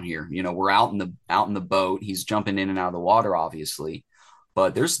well down here. We're out in the boat. He's jumping in and out of the water, obviously,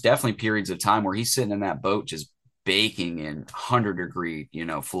 but there's definitely periods of time where he's sitting in that boat, just baking in 100-degree,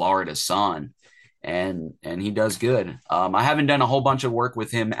 Florida sun. And he does good. I haven't done a whole bunch of work with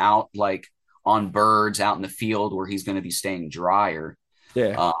him out like on birds out in the field where he's going to be staying drier.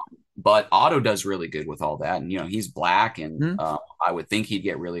 Yeah. But Otto does really good with all that. And, he's black, and I would think he'd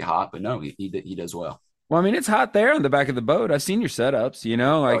get really hot, but no, he does well. Well, I mean, it's hot there on the back of the boat. I've seen your setups,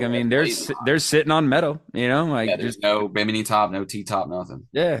 they're sitting on metal, there's no bimini top, no T-top, nothing.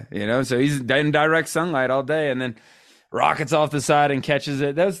 Yeah. So he's in direct sunlight all day, and then rockets off the side and catches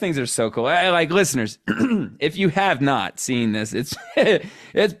it. Those things are so cool. Like, listeners, if you have not seen this, it's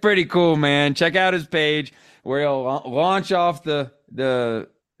it's pretty cool, man. Check out his page where he'll launch off the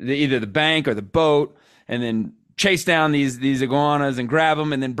either the bank or the boat, and then chase down these iguanas and grab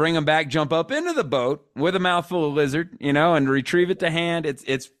them, and then bring them back, jump up into the boat with a mouthful of lizard, and retrieve it to hand.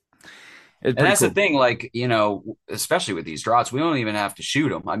 It's and that's cool. The thing, like, especially with these draughts, we don't even have to shoot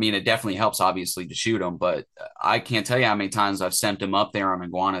them. I mean, it definitely helps, obviously, to shoot them, but I can't tell you how many times I've sent them up there on an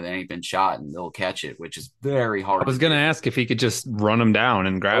iguana that ain't been shot, and they'll catch it, which is very hard. I was going to ask if he could just run them down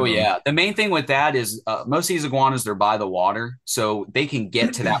and grab them. Oh, yeah. The main thing with that is most of these iguanas, they're by the water, so they can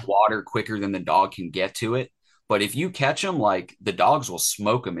get to that water quicker than the dog can get to it. But if you catch them, like, the dogs will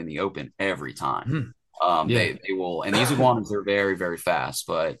smoke them in the open every time. They will, and these iguanas are very, very fast,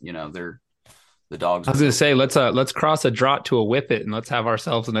 but they're the dogs. I was gonna say, let's cross a draught to a whippet and let's have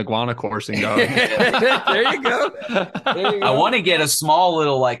ourselves an iguana coursing dog. There you go. I want to get a small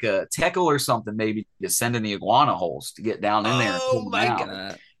little, like a teckle or something, maybe to send in the iguana holes to get down in there. Oh my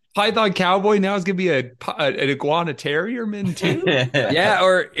god! Python Cowboy now is gonna be an iguana terrier man too. Yeah,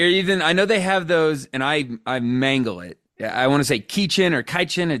 or even, I know they have those, and I mangle it. I want to say Kichen or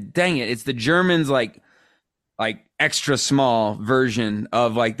Kaichen, or dang it, it's the Germans, like like extra small version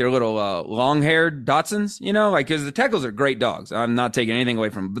of like their little long-haired Dachshunds, you know, like because the Teckles are great dogs. I'm not taking anything away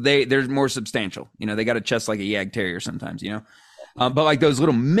from them, but they're more substantial. You know, they got a chest like a Yag Terrier sometimes, you know. But like those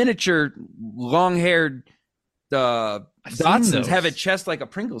little miniature long-haired Dachshunds have a chest like a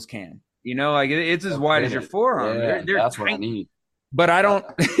Pringles can. You know, like it's as wide as your forearm. Yeah, they're that's what I need. But I don't.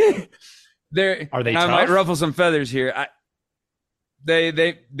 Are they I tough? might ruffle some feathers here.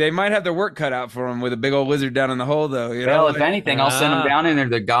 They might have their work cut out for them with a big old lizard down in the hole, though. You know? Well, if anything, I'll send them down in there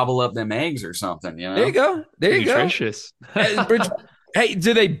to gobble up them eggs or something. You know, There you go. There you Nutritious. go. Hey,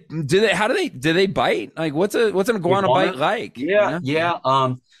 do they bite? Like, what's an iguana bite like? Yeah, you know?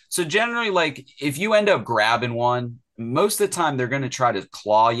 yeah. So generally, like if you end up grabbing one, most of the time they're going to try to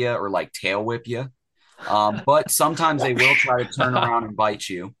claw you or like tail whip you. But sometimes they will try to turn around and bite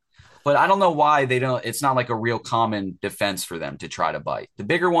you. But I don't know why they don't. It's not like a real common defense for them to try to bite. The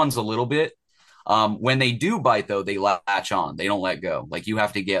bigger ones a little bit. When they do bite, though, they latch on. They don't let go. Like you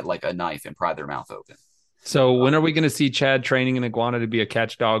have to get like a knife and pry their mouth open. So when are we going to see Chad training an iguana to be a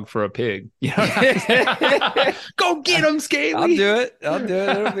catch dog for a pig? You know? Go get him, Scaly. I'll do it.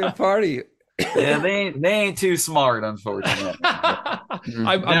 It'll be a party. Yeah, they ain't too smart, unfortunately. You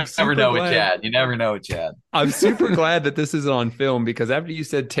never know with Chad. You never know with Chad. I'm super glad that this is on film because after you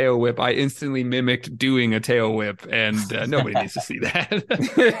said tail whip, I instantly mimicked doing a tail whip, and nobody needs to see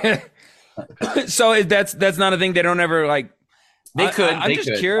that. So that's not a thing. They don't ever like. They could. I'm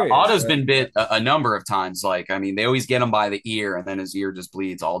just curious. Otto's been bit a number of times. Like, I mean, they always get him by the ear, and then his ear just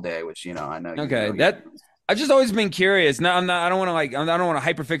bleeds all day. Which I know. Okay, I've just always been curious. Now I don't want to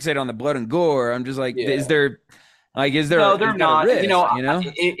hyperfixate on the blood and gore. I'm just like, is there? No, they're not. Risk,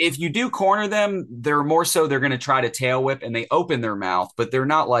 if you do corner them, they're more so they're going to try to tail whip and they open their mouth, but they're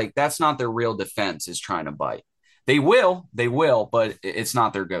not like that's not their real defense is trying to bite. They will, but it's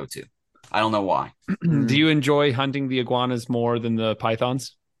not their go-to. I don't know why. Do you enjoy hunting the iguanas more than the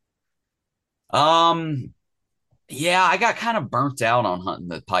pythons? Yeah, I got kind of burnt out on hunting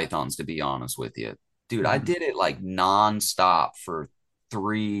the pythons, to be honest with you. Dude, I did it like nonstop for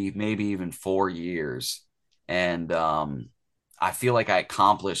 3, maybe even 4 years. And I feel like I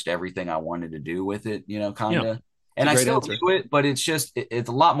accomplished everything I wanted to do with it, kind of. Yeah, and I still do it, but it's just, it's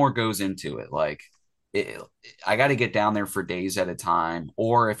a lot more goes into it. Like, I got to get down there for days at a time.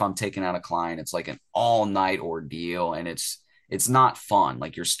 Or if I'm taking out a client, it's like an all-night ordeal. And it's not fun.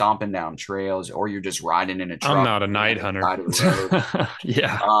 Like you're stomping down trails or you're just riding in a truck. I'm not a night hunter.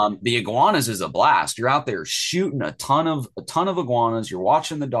 Yeah. The iguanas is a blast. You're out there shooting a ton of iguanas. You're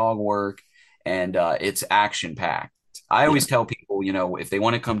watching the dog work and it's action packed. I always tell people, if they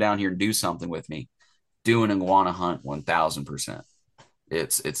want to come down here and do something with me, do an iguana hunt 1000%.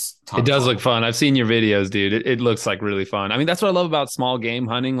 It does look fun. I've seen your videos, dude. It looks like really fun. I mean, that's what I love about small game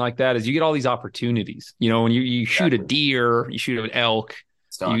hunting like that is you get all these opportunities. When you shoot a deer, you shoot an elk,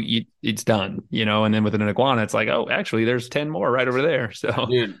 it's done. And then with an iguana, it's like, oh, actually, there's 10 more right over there. So,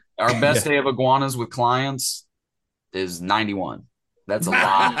 dude, our best day of iguanas with clients is 91. That's a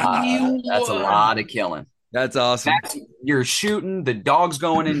lot. That's a lot of killing. That's awesome. You're shooting, the dog's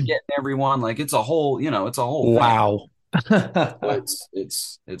going and getting everyone. Like it's a whole, it's a whole wow. Thing.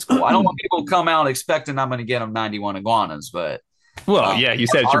 It's cool. I don't want people to come out expecting I'm going to get them 91 iguanas, but you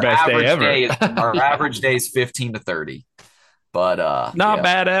said it's your best day ever. Our average day is 15 to 30, but not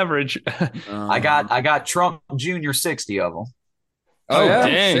bad average. I got Trump Jr. 60 of them. Oh yeah,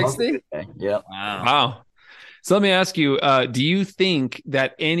 dang. 60. Yep. Wow. So let me ask you: do you think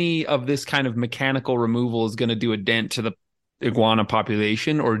that any of this kind of mechanical removal is going to do a dent to the iguana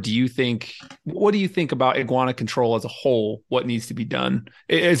population, or what do you think about iguana control as a whole? What needs to be done?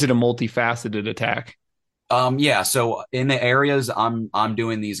 Is it a multifaceted attack? Yeah. So in the areas I'm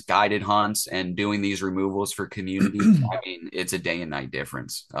doing these guided hunts and doing these removals for communities, I mean, it's a day and night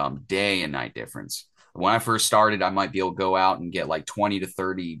difference. When I first started, I might be able to go out and get like 20 to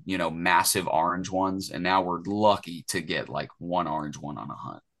 30, massive orange ones. And now we're lucky to get like one orange one on a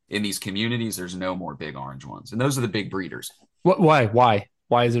hunt. In these communities, there's no more big orange ones. And those are the big breeders. Why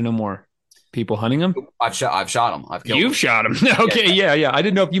is there no more people hunting them? I've shot them. I've killed You've shot them. Okay. Yeah. I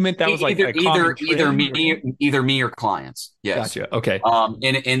didn't know if you meant that was like either me or clients. Yes. Gotcha. Okay.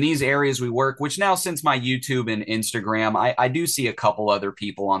 In these areas we work, which now since my YouTube and Instagram, I do see a couple other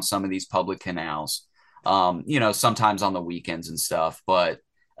people on some of these public canals, sometimes on the weekends and stuff. But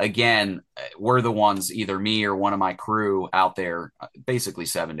again, we're the ones, either me or one of my crew out there basically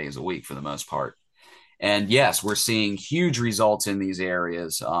 7 days a week for the most part. And yes, we're seeing huge results in these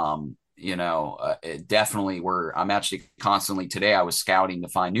areas. Definitely I'm actually constantly today I was scouting to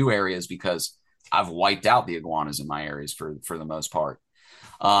find new areas because I've wiped out the iguanas in my areas for the most part.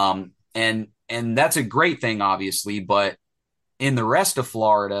 And and that's a great thing, obviously, but in the rest of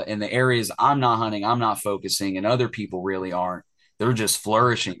Florida, in the areas I'm not hunting, I'm not focusing, and other people really aren't, they're just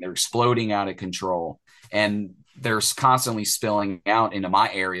flourishing. They're exploding out of control. And they're constantly spilling out into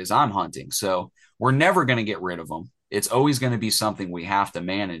my areas I'm hunting. So we're never going to get rid of them. It's always going to be something we have to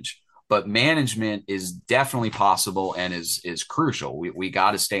manage. But management is definitely possible and is crucial. We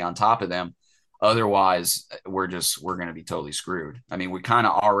got to stay on top of them. Otherwise, we're going to be totally screwed. I mean, we kind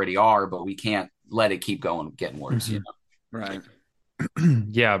of already are, but we can't let it keep going, getting worse. Mm-hmm. You know? Right.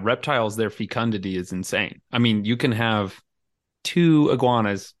 Yeah, reptiles, their fecundity is insane. I mean, you can have 2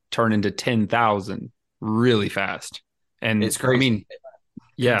 iguanas turn into 10,000 really fast. And it's crazy. I mean,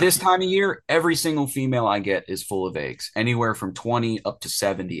 yeah. This time of year, every single female I get is full of eggs, anywhere from 20 up to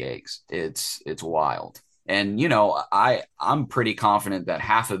 70 eggs. It's wild. And, you know, I'm pretty confident that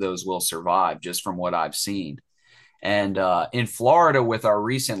half of those will survive just from what I've seen. And in Florida, with our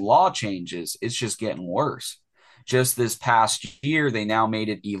recent law changes, it's just getting worse. Just this past year, they now made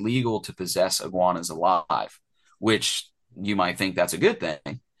it illegal to possess iguanas alive, which you might think that's a good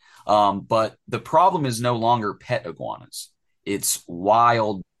thing. But the problem is no longer pet iguanas. It's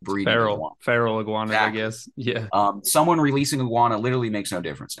wild breeding iguanas. Feral iguanas, exactly. I guess. Yeah. Someone releasing iguana literally makes no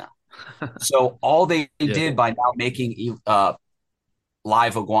difference now. So all they did by now making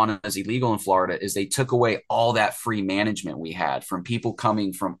live iguanas illegal in Florida is they took away all that free management we had from people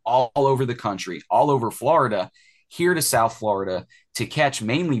coming from all over the country, all over Florida, here to South Florida to catch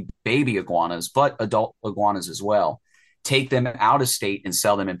mainly baby iguanas, but adult iguanas as well. Take them out of state and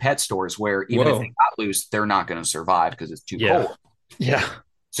sell them in pet stores where even if they got loose, they're not going to survive because it's too cold. Yeah.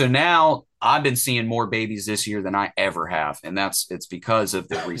 So now I've been seeing more babies this year than I ever have. And it's because of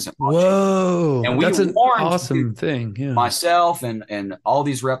the recent launch. Whoa. And that's an awesome thing. Yeah. Myself and all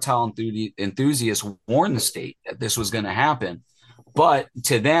these reptile enthusiasts warned the state that this was going to happen. But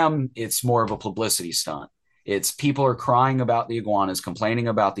to them, it's more of a publicity stunt. It's people are crying about the iguanas, complaining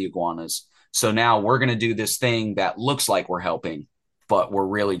about the iguanas. So now we're going to do this thing that looks like we're helping, but we're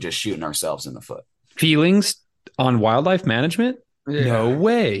really just shooting ourselves in the foot. Feelings on wildlife management? Yeah. No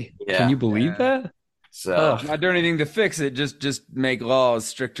way. Yeah. Can you believe that? So not doing anything to fix it, just make laws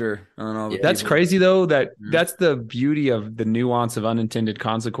stricter on all. That's crazy though. That's the beauty of the nuance of unintended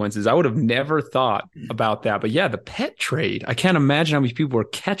consequences. I would have never thought about that, but yeah, the pet trade. I can't imagine how many people are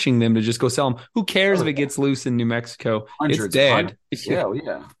catching them to just go sell them. Who cares if it gets loose in New Mexico? Hundreds, it's dead.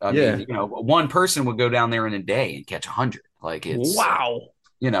 Yeah. I mean, you know, one person would go down there in a day and catch 100. Like it's wow.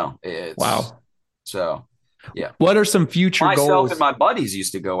 You know, it's wow. So. Yeah. What are some future goals? Myself and my buddies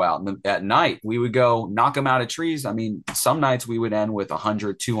used to go out at night. We would go knock them out of trees. I mean, some nights we would end with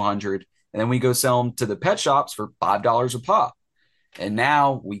 100, 200, and then we go sell them to the pet shops for $5 a pop. And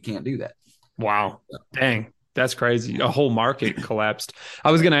now we can't do that. Wow. Dang. That's crazy. A whole market collapsed.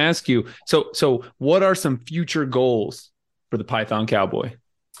 I was going to ask you, so what are some future goals for the Python Cowboy?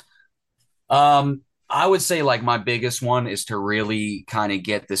 I would say like my biggest one is to really kind of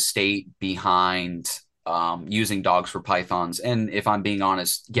get the state behind using dogs for pythons. And if I'm being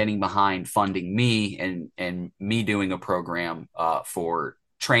honest, getting behind funding me and me doing a program for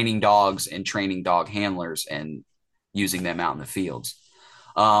training dogs and training dog handlers and using them out in the fields.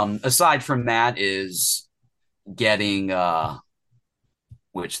 Aside from that is getting,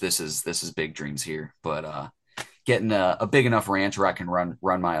 which this is big dreams here, but getting a big enough ranch where I can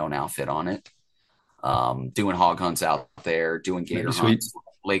run my own outfit on it. Doing hog hunts out there, doing gator hunts.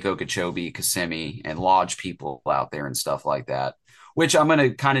 Lake Okeechobee, Kissimmee, and lodge people out there and stuff like that, which I'm going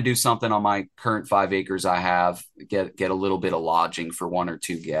to kind of do something on my current 5 acres I have, get a little bit of lodging for 1 or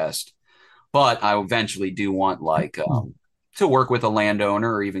 2 guests. But I eventually do want like to work with a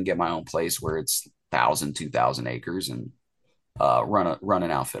landowner or even get my own place where it's 1,000, 2,000 acres and run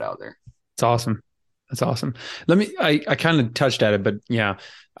an outfit out there. It's awesome. That's awesome. I kind of touched at it, but yeah.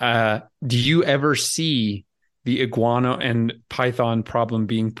 Do you ever see the iguana and python problem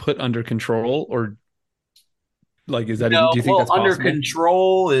being put under control, or like, is that, do you think that's possible? Under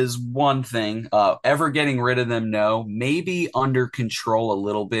control is one thing. Ever getting rid of them? No. Maybe under control a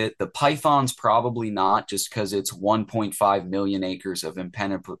little bit. The pythons probably not, just because it's 1.5 million acres of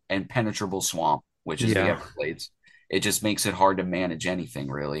impenetrable swamp, which is the Everglades. It just makes it hard to manage anything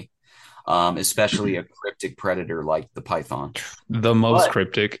really. Especially a cryptic predator like the python. The most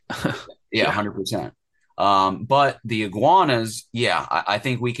cryptic. Yeah, 100%. But the iguanas, I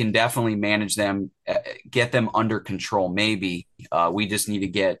think we can definitely manage them, get them under control. Maybe we just need to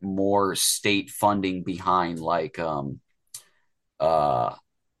get more state funding behind, like a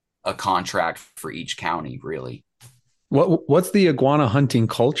contract for each county, really. What's the iguana hunting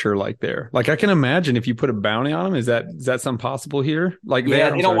culture like there? Like, I can imagine if you put a bounty on them, is that something possible here? Like,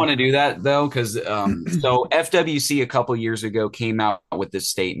 Yeah, they don't want to do that though, because so FWC a couple years ago came out with this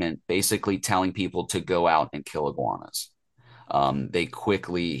statement basically telling people to go out and kill iguanas. They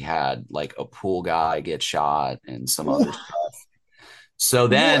quickly had like a pool guy get shot and some other stuff. So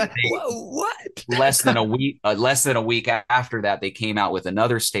then what? less than a week after that, they came out with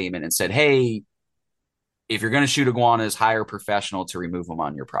another statement and said, "Hey, if you're going to shoot iguanas, hire a professional to remove them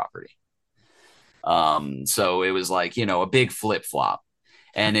on your property." So it was like, a big flip flop,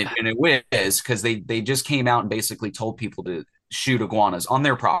 and it was because they just came out and basically told people to shoot iguanas on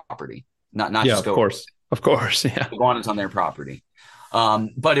their property, not just go. Of course, yeah. Iguanas on their property.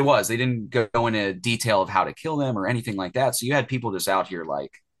 But they didn't go into detail of how to kill them or anything like that. So you had people just out here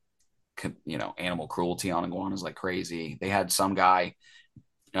like, animal cruelty on iguanas like crazy. They had some guy,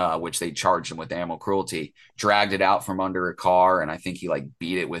 which they charged him with animal cruelty, dragged it out from under a car, and I think he like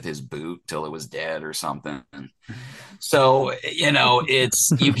beat it with his boot till it was dead or something. So,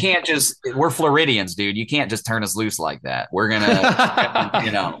 you can't just, we're Floridians, dude. You can't just turn us loose like that. We're gonna,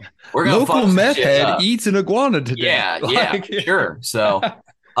 we're gonna local meth head eats an iguana today. Yeah, sure. So,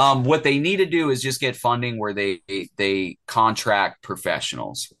 what they need to do is just get funding where they contract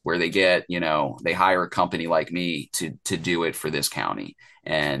professionals, where they get, they hire a company like me to do it for this county,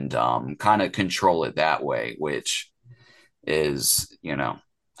 and kind of control it that way, which is,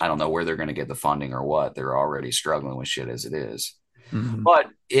 I don't know where they're going to get the funding or what. They're already struggling with shit as it is. Mm-hmm. But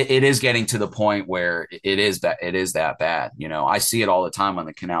it is getting to the point where it is that bad. I see it all the time on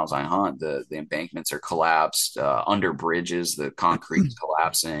the canals I hunt. The embankments are collapsed under bridges. The concrete is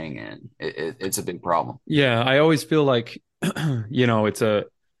collapsing, and it's a big problem. Yeah, I always feel like it's a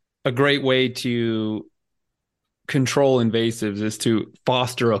great way to control invasives is to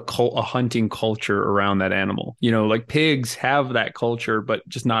foster a hunting culture around that animal. Like pigs have that culture, but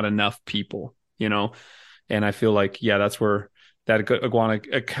just not enough people. And I feel like that's where that iguana,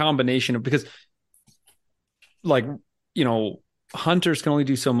 a combination of, because hunters can only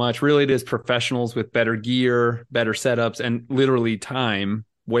do so much. Really, it is professionals with better gear, better setups, and literally time,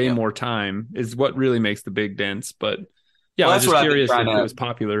 more time is what really makes the big dents. But I was just curious if it was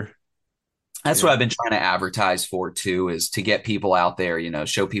popular. That's what I've been trying to advertise for too, is to get people out there,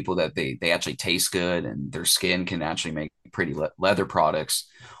 show people that they actually taste good and their skin can actually make pretty leather products,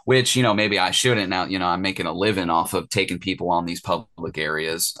 which, maybe I shouldn't now, I'm making a living off of taking people on these public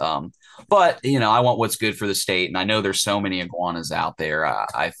areas. But, I want what's good for the state. And I know there's so many iguanas out there.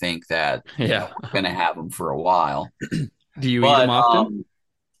 I think that we're going to have them for a while. Do you eat them often?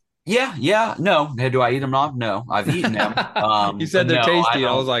 Yeah. No. Do I eat them often? No, I've eaten them. You said they're tasty.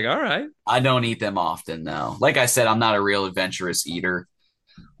 I was like, all right. I don't eat them often, no. Like I said, I'm not a real adventurous eater.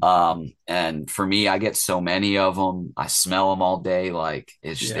 And for me, I get so many of them. I smell them all day. Like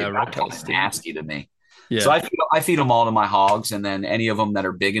it's just nasty to me. Yeah. So I feed them all to my hogs, and then any of them that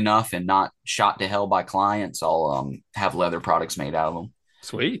are big enough and not shot to hell by clients, I'll have leather products made out of them.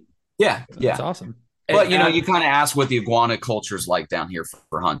 Sweet. Yeah. That's awesome. But, you kind of ask what the iguana culture is like down here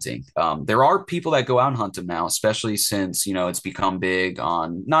for hunting. There are people that go out and hunt them now, especially since, it's become big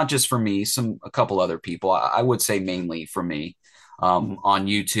on, not just for me, a couple other people. I would say mainly for me, on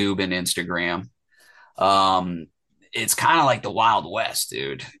YouTube and Instagram. It's kind of like the Wild West,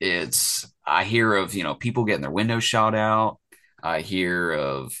 dude. I hear of, people getting their windows shot out. I hear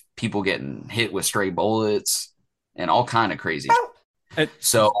of people getting hit with stray bullets and all kind of crazy.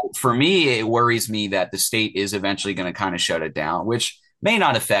 So for me, it worries me that the state is eventually going to kind of shut it down, which may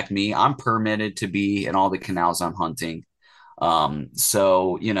not affect me. I'm permitted to be in all the canals I'm hunting.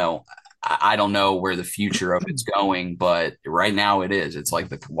 So, I don't know where the future of it's going, but right now it is. It's like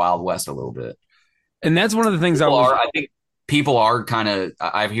the Wild West a little bit. And that's one of the things I think people are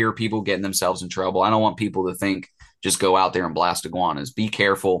I hear people getting themselves in trouble. I don't want people to think just go out there and blast iguanas. Be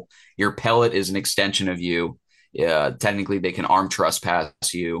careful. Your pellet is an extension of you. Technically they can arm trespass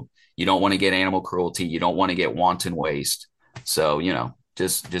you. You don't want to get animal cruelty. You don't want to get wanton waste. So,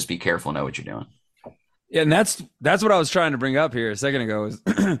 just be careful, know what you're doing. Yeah, and that's what I was trying to bring up here a second ago is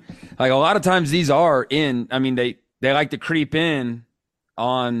like a lot of times these are they like to creep in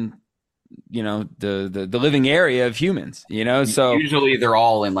on, the living area of humans, so usually they're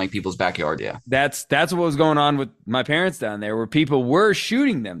all in like people's backyard. Yeah. That's what was going on with my parents down there, where people were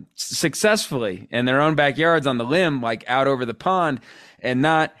shooting them successfully in their own backyards on the limb, like out over the pond, and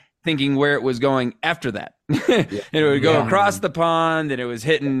not thinking where it was going after that. And it would go across the pond, and it was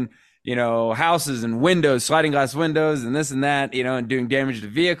hitting, houses and windows, sliding glass windows and this and that, and doing damage to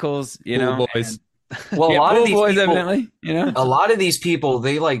vehicles, Cool boys. Well, a Yeah, lot of pool these boys, people, evidently, you know. a lot of these people,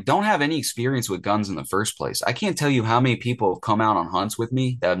 they like don't have any experience with guns in the first place. I can't tell you how many people have come out on hunts with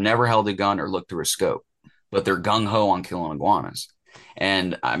me that have never held a gun or looked through a scope, but they're gung ho on killing iguanas.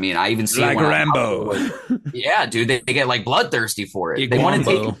 And I mean, I even see it Like when Rambo. yeah, dude, they get like bloodthirsty for it. They want to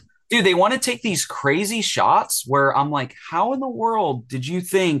Iguambo. take, dude, they want to take these crazy shots where I'm like, how in the world did you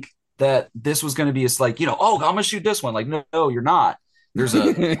think that this was going to be? It's like, oh, I'm gonna shoot this one. Like, no, you're not. There's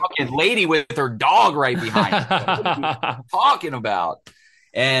a fucking lady with her dog right behind you. What are you talking about?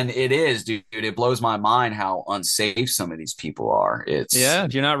 And it is, dude. It blows my mind how unsafe some of these people are. It's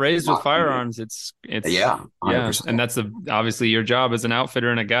If you're not raised with firearms, it's yeah, 100%. and that's obviously your job as an outfitter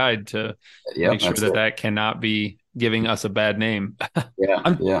and a guide to make sure that cannot be giving us a bad name.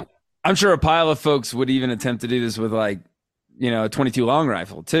 I'm sure a pile of folks would even attempt to do this with like, a 22 long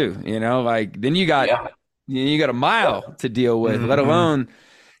rifle too. Like then you got a mile to deal with, let alone.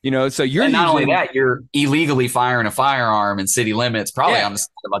 So you're and not usually, only that, you're illegally firing a firearm in city limits, probably on the side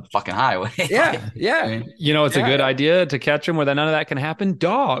of the fucking highway. Yeah. It's a good idea to catch them where none of that can happen.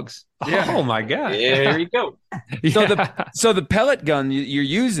 Dogs. Yeah. Oh my God. There you go. So the pellet gun you're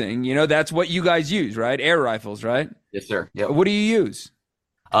using, that's what you guys use, right? Air rifles, right? Yes, sir. Yep. What do you use?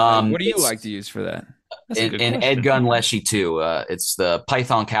 What do you it's like to use for that? in Ed Gun Leshy 2. It's the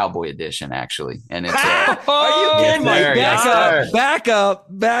Python Cowboy Edition, actually. And it's Are you kidding me? Back up.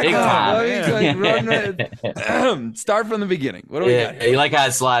 Big Run, start from the beginning. What do we got here? You like how I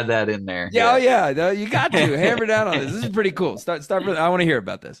slide that in there. Yeah. You got to hammer down on this. This is pretty cool. Start from, I want to hear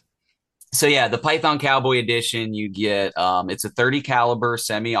about this. So the Python Cowboy Edition, you get it's a 30 caliber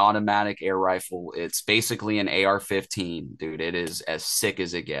semi-automatic air rifle. It's basically an AR-15, dude. It is as sick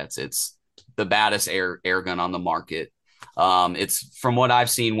as it gets. It's the baddest air gun on the market. It's, from what I've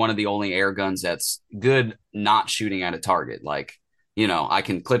seen, one of the only air guns that's good not shooting at a target. Like, I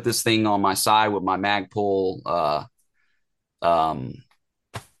can clip this thing on my side with my mag pull. I don't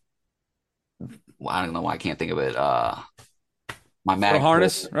know why I can't think of it. My mag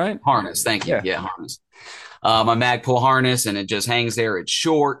harness, pull, right? Harness. Thank you. Yeah, harness. My mag pull harness, and it just hangs there. It's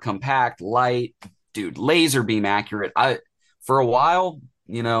short, compact, light, dude. Laser beam accurate. For a while,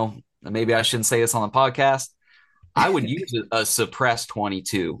 maybe I shouldn't say this on the podcast. I would use a suppressed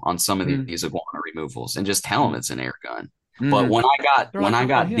 22 on some of these iguana removals and just tell them it's an air gun. But when I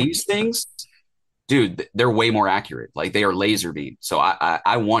got these things, dude, they're way more accurate. Like, they are laser beam. So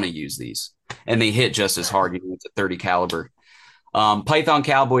I want to use these, and they hit just as hard. It's a 30 caliber. Python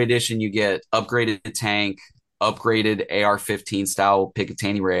Cowboy Edition, you get upgraded tank, upgraded AR-15 style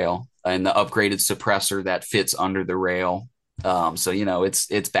Picatinny rail, and the upgraded suppressor that fits under the rail. So it's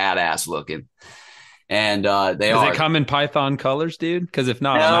badass looking. And Does it come in Python colors, dude? Because if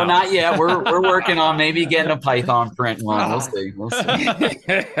not, no, not yet. We're working on maybe getting a Python print one. We'll see.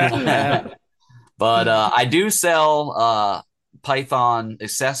 But I do sell Python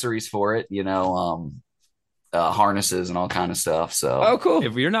accessories for it. Harnesses and all kind of stuff. So cool.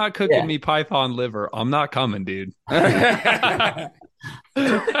 If you're not cooking me Python liver, I'm not coming, dude.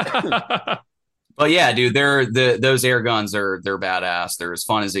 But yeah, dude, those air guns they're badass. They're as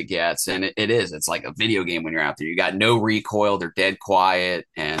fun as it gets, and it's like a video game when you're out there. You got no recoil, they're dead quiet,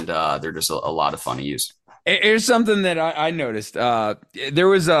 and they're just a lot of fun to use. Here's something that I noticed. There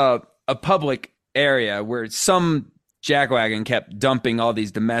was a public area where some jackwagon kept dumping all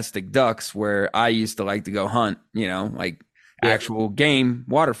these domestic ducks where I used to like to go hunt, like actual game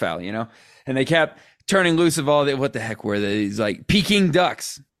waterfowl, and they kept turning loose of all the, what the heck were these, like Peking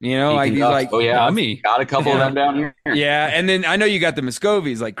ducks, like these, like, oh yeah, yummy. Got a couple of them down here. Yeah. And then I know you got the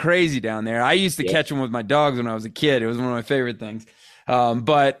Muscovies like crazy down there. I used to catch them with my dogs when I was a kid. It was one of my favorite things.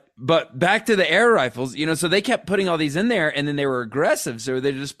 But back to the air rifles, so they kept putting all these in there, and then they were aggressive. So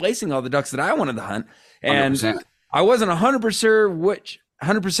they're displacing all the ducks that I wanted to hunt. And 100%. I wasn't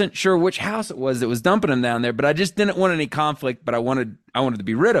 100% sure which house it was that was dumping them down there, but I just didn't want any conflict, but I wanted to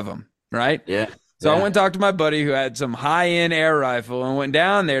be rid of them. Right. Yeah. So I went and talked to my buddy who had some high-end air rifle and went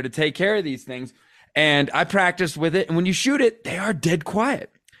down there to take care of these things. And I practiced with it. And when you shoot it, they are dead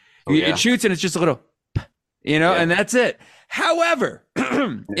quiet. It shoots and it's just a little, and that's it. However,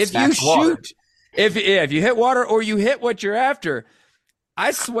 if you shoot, if you hit water or you hit what you're after,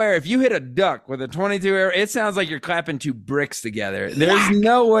 I swear, if you hit a duck with a 22 air, it sounds like you're clapping two bricks together. There's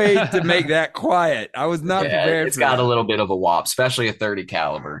no way to make that quiet. I was not prepared. It's got a little bit of a whop, especially a 30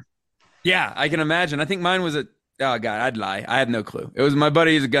 caliber. Yeah, I can imagine. I think mine was oh God, I'd lie. I had no clue. It was my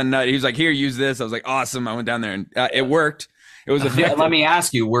buddy. He's a gun nut. He was like, "Here, use this." I was like, "Awesome!" I went down there and it worked. It was effective. Let me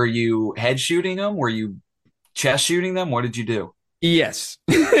ask you: were you head shooting them? Were you chest shooting them? What did you do? Yes.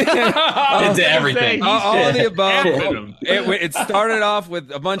 Into everything. All the above. It started off with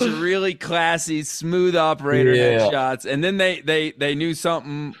a bunch of really classy, smooth operator headshots, and then they knew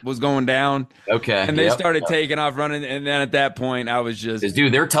something was going down. Okay. And they started taking off running, and then at that point, I was just...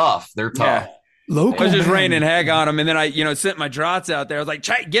 Dude, they're tough. They're tough. Yeah. Local I was just raining heck on them, and then I, sent my drots out there. I was like,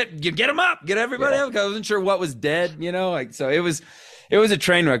 get them up, get everybody up, because I wasn't sure what was dead, so it was a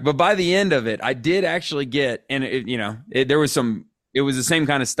train wreck. But by the end of it, I did actually get, and there was some... It was the same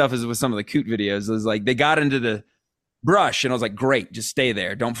kind of stuff as with some of the coot videos. It was like they got into the brush, and I was like, great, just stay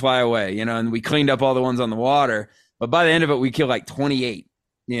there. Don't fly away, and we cleaned up all the ones on the water. But by the end of it, we killed like 28,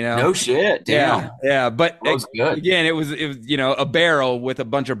 No shit. Damn. Yeah. But good. Again, it was a barrel with a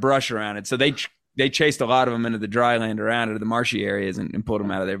bunch of brush around it. So they chased a lot of them into the dry land around it, the marshy areas, and pulled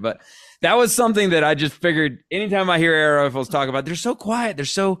them out of there. But that was something that I just figured anytime I hear air rifles talk about, they're so quiet. They're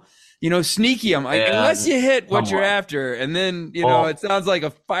so... sneaky. I'm like, unless you hit what you're after, and then it sounds like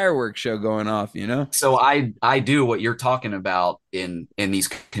a fireworks show going off. So I do what you're talking about in these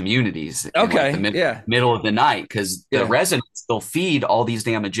communities. Okay, in the middle of the night, because the residents, they'll feed all these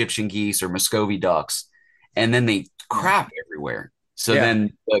damn Egyptian geese or Muscovy ducks, and then they crap everywhere. So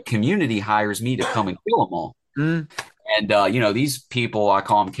then the community hires me to come and kill them all. And these people, I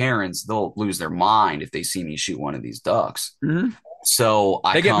call them Karens, they'll lose their mind if they see me shoot one of these ducks. So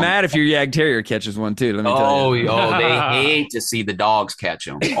they get mad if your Yag Terrier catches one too. Let me tell you. They hate to see the dogs catch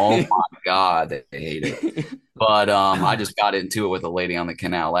them. Oh my God, they hate it. But I just got into it with a lady on the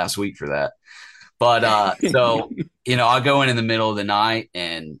canal last week for that. But so I go in the middle of the night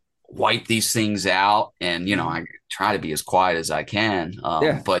and wipe these things out, and I try to be as quiet as I can.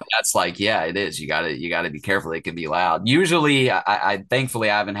 But that's it is. You gotta be careful. They can be loud. Usually, I thankfully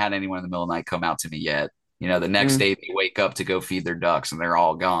I haven't had anyone in the middle of the night come out to me yet. The next day they wake up to go feed their ducks and they're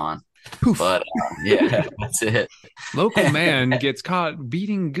all gone. Poof. But that's it. Local man gets caught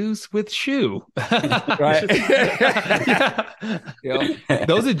beating goose with shoe. Right.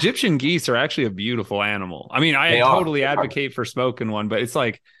 Those Egyptian geese are actually a beautiful animal. I mean, I totally advocate for smoking one, but it's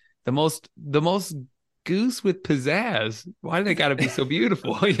like the most goose with pizzazz. Why do they got to be so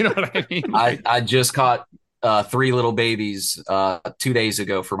beautiful? You know what I mean? I just caught 3 little babies 2 days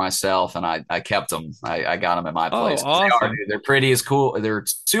ago for myself, and I kept them. I got them at my place. Oh, awesome. They're pretty as cool. They're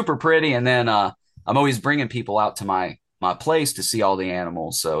super pretty. And then I'm always bringing people out to my place to see all the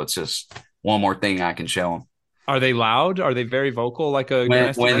animals. So it's just one more thing I can show them. Are they loud? Are they very vocal? Like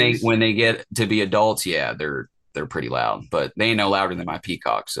when they get to be adults? Yeah, they're pretty loud, but they ain't no louder than my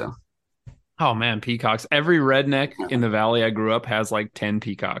peacock. So. Oh man, peacocks. Every redneck in the valley I grew up has like 10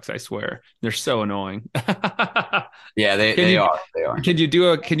 peacocks, I swear. They're so annoying. Yeah, they are. Can you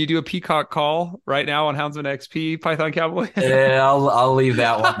do a peacock call right now on Houndsman XP, Python Cowboy? Yeah, I'll leave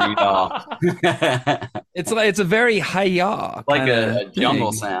that one off. It's a very hi-ya, like a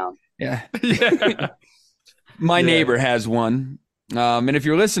jungle sound. Yeah. My neighbor has one. And if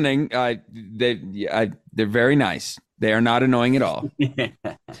you're listening, they're very nice. They are not annoying at all.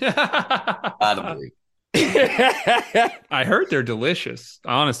 I don't believe. I heard they're delicious,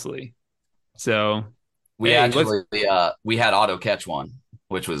 honestly. So we had auto catch one,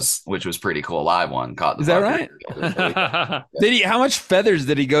 which was pretty cool. Live one caught. Is that right? How much feathers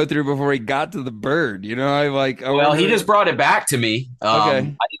did he go through before he got to the bird? He just brought it back to me. Okay. I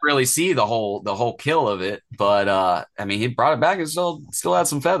didn't really see the whole kill of it, but he brought it back and still had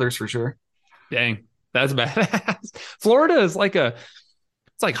some feathers for sure. Dang. That's badass. Florida is it's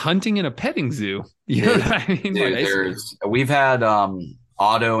like hunting in a petting zoo. You know what I mean? Dude, we've had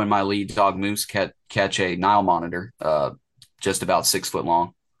Otto and my lead dog Moose catch a Nile monitor, just about 6 foot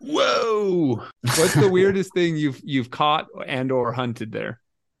long. Whoa! What's the weirdest thing you've caught and or hunted there?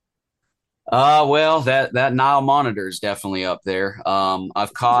 Well, that Nile monitor is definitely up there.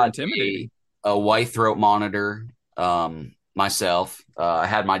 I've caught a white throat monitor. Myself, I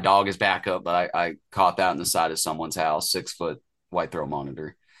had my dog as backup, but I caught that in the side of someone's house, 6 foot white throat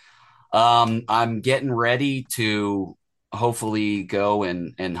monitor. I'm getting ready to hopefully go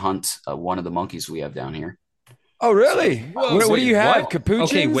and hunt one of the monkeys we have down here. Oh, really? What do you have? Capuchins?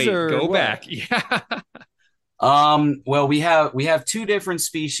 Okay, wait, go what? back. Yeah. Well, we have 2 different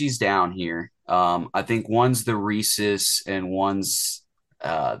species down here. I think one's the rhesus and one's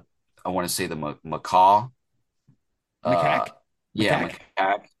I want to say the macaw. Macaque?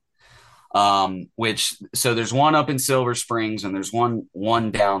 Macaque. So there's one up in Silver Springs and there's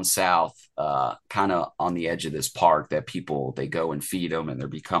one down south, kind of on the edge of this park that they go and feed them and they're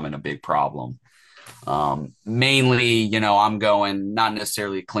becoming a big problem. Mainly, I'm going not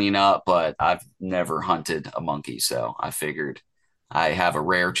necessarily clean up, but I've never hunted a monkey. So I figured I have a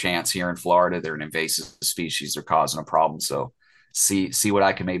rare chance here in Florida. They're an invasive species. They're causing a problem. So see what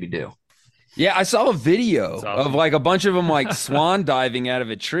I can maybe do. Yeah, I saw a video awesome. of like a bunch of them like swan diving out of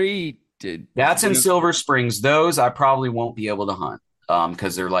a tree. That's in Silver Springs. Those I probably won't be able to hunt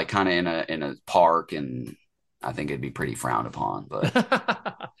because they're like kind of in a park, and I think it'd be pretty frowned upon.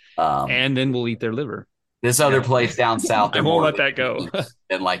 But and then we'll eat their liver. This other place down south, I won't let that go.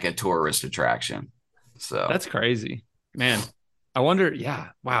 than like a tourist attraction. So that's crazy, man. I wonder. Yeah,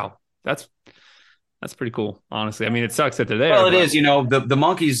 wow, that's pretty cool. Honestly, I mean, it sucks that they're there. Well, it is. You know, the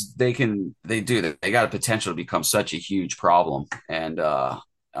monkeys they got a potential to become such a huge problem, and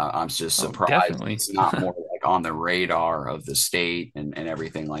I'm just surprised it's not more like on the radar of the state and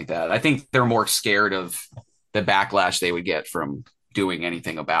everything like that. I think they're more scared of the backlash they would get from doing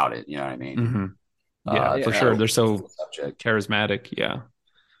anything about it. You know what I mean? Mm-hmm. Yeah, for sure. They're so charismatic. Yeah.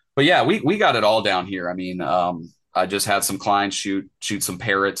 But yeah, we got it all down here. I mean, I just had some clients shoot some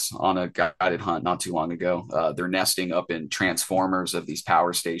parrots on a guided hunt not too long ago. They're nesting up in transformers of these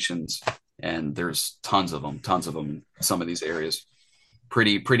power stations, and there's tons of them in some of these areas.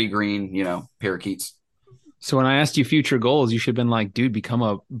 Pretty green, you know, parakeets. So when I asked you future goals, you should have been like, dude,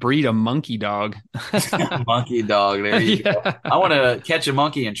 breed a monkey dog. Monkey dog. There you go. I want to catch a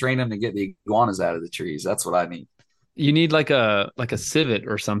monkey and train him to get the iguanas out of the trees. That's what I need. You need like a civet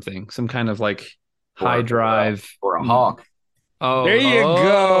or something, some kind of like high drive or a hawk. Oh, there you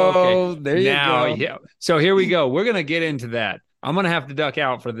go. Okay. There you go. Yeah. So here we go. We're gonna get into that. I'm gonna have to duck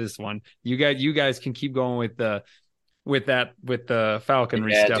out for this one. You guys can keep going with the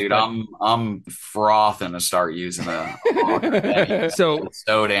falconry stuff. Dude, I'm frothing to start using a so it's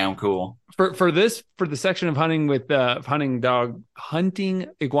so damn cool. For the section of hunting with hunting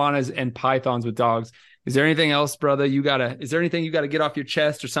iguanas and pythons with dogs. Is there anything else, brother? Is there anything you gotta get off your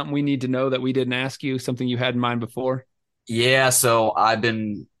chest or something we need to know that we didn't ask you? Something you had in mind before? Yeah, so I've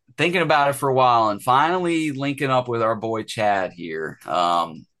been thinking about it for a while and finally linking up with our boy Chad here.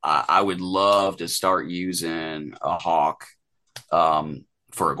 I would love to start using a hawk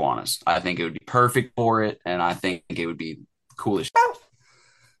for iguanas. I think it would be perfect for it, and I think it would be cool as shit.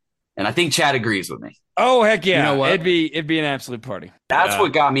 And I think Chad agrees with me. Oh, heck yeah. You know what? It'd be an absolute party. That's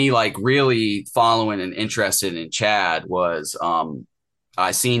what got me like really following and interested in Chad was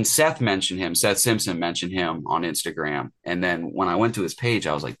I seen Seth Simpson mention him on Instagram. And then when I went to his page,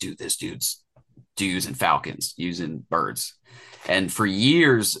 I was like, dude, this dude's using falcons, using birds. And for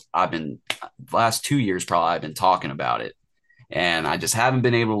years, last 2 years, probably I've been talking about it. And I just haven't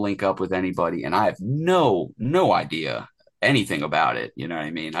been able to link up with anybody. And I have no idea anything about it. You know what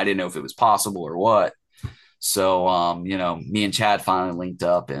I mean? I didn't know if it was possible or what. So, you know, me and Chad finally linked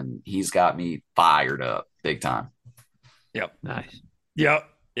up and he's got me fired up big time. Yep. Nice. Yep.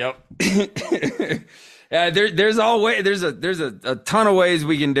 Yeah. There's a ton of ways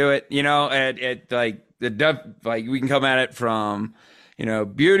we can do it, you know, at like we can come at it from, you know,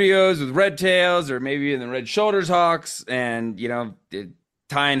 Buteos with red tails or maybe in the red shoulders hawks and, you know,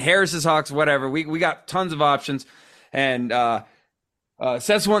 tying Harris's hawks, whatever. We got tons of options. And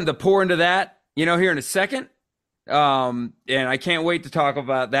Seth's wanting to pour into that, you know, here in a second. And I can't wait to talk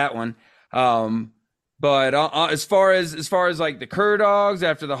about that one. But as far as like the cur dogs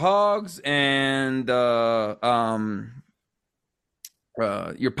after the hogs and your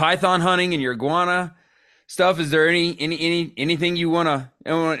python hunting and your iguana stuff, is there anything you wanna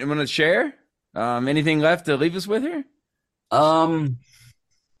share? Anything left to leave us with here?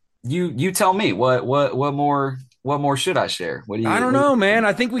 You tell me what more should I share? I don't know, man.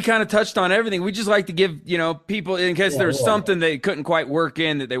 I think we kind of touched on everything. We just like to give, you know, people in case there's something they couldn't quite work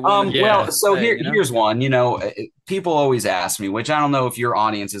in that they wanted. Here's one. You know, people always ask me, which I don't know if your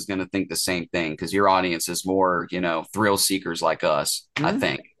audience is going to think the same thing because your audience is more, you know, thrill seekers like us. Mm-hmm. I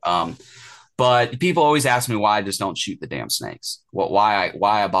think. But people always ask me why I just don't shoot the damn snakes. Why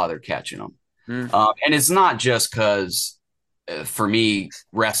I bother catching them? Mm-hmm. And it's not just because for me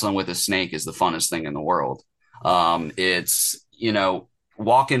wrestling with a snake is the funnest thing in the world. It's, you know,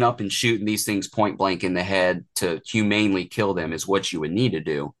 walking up and shooting these things point blank in the head to humanely kill them is what you would need to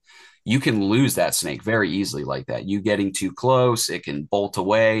do. You can lose that snake very easily like that. You getting too close, it can bolt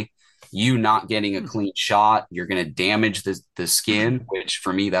away. You not getting a clean shot, you're going to damage the skin, which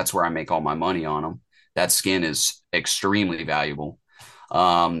for me, that's where I make all my money on them. That skin is extremely valuable.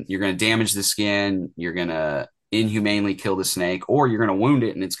 You're going to damage the skin. You're going to inhumanely kill the snake, or you're going to wound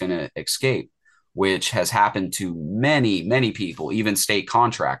it and it's going to escape, which has happened to many, many people, even state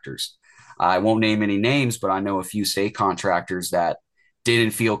contractors. I won't name any names, but I know a few state contractors that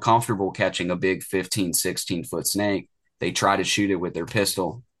didn't feel comfortable catching a big 15, 16-foot snake. They tried to shoot it with their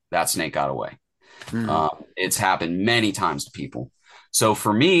pistol. That snake got away. It's happened many times to people. So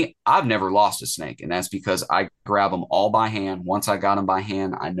for me, I've never lost a snake, and that's because I grab them all by hand. Once I got them by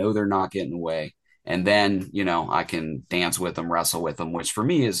hand, I know they're not getting away. And then, I can dance with them, wrestle with them, which for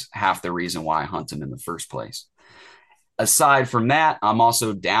me is half the reason why I hunt them in the first place. Aside from that, I'm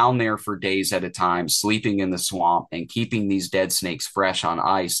also down there for days at a time, sleeping in the swamp, and keeping these dead snakes fresh on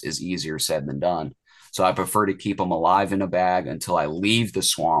ice is easier said than done. So I prefer to keep them alive in a bag until I leave the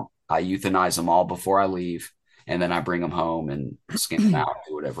swamp. I euthanize them all before I leave, and then I bring them home and skin them out,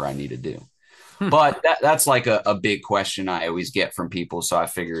 do whatever I need to do. But that's like a big question I always get from people. So I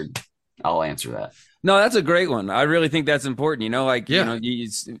figured I'll answer that. No, that's a great one. I really think that's important.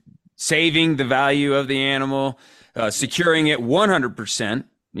 Saving the value of the animal, securing it 100%,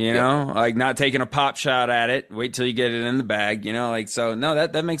 like not taking a pop shot at it. Wait till you get it in the bag, so no,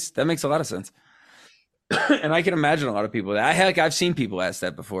 that makes a lot of sense. And I can imagine a lot of people I've seen people ask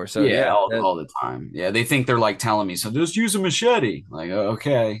that before. So all the time. Yeah. They think they're like telling me, so just use a machete. Like,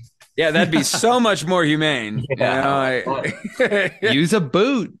 okay. Yeah. That'd be so much more humane. Use a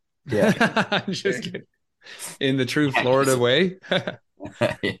boot. Yeah. I'm just kidding. In the true Florida way.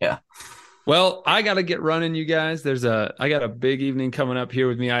 Yeah. Well, I got to get running, you guys. I got a big evening coming up here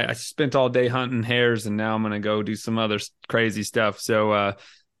with me. I spent all day hunting hares, and now I'm going to go do some other crazy stuff. So,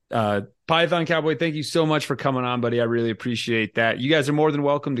 Python Cowboy, thank you so much for coming on, buddy. I really appreciate that. You guys are more than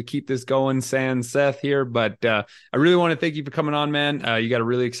welcome to keep this going, sans Seth here, but I really want to thank you for coming on, man. You got a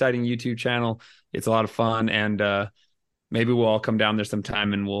really exciting YouTube channel. It's a lot of fun, and maybe we'll all come down there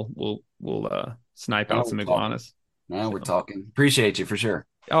sometime, and we'll snipe out some iguanas. Now we're talking. Appreciate you for sure.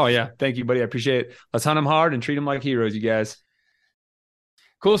 Oh yeah, thank you, buddy. I appreciate it. Let's hunt them hard and treat them like heroes, you guys.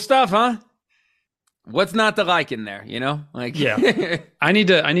 Cool stuff, huh? What's not to like in there, Like, yeah. I need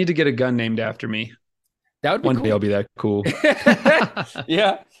to get a gun named after me. That would be one cool. day. I'll be that cool.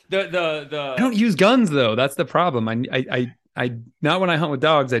 Yeah. The I don't use guns though. That's the problem. I not when I hunt with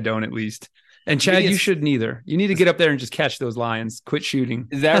dogs. I don't, at least. And Chad, you shouldn't either. You need to get up there and just catch those lions. Quit shooting.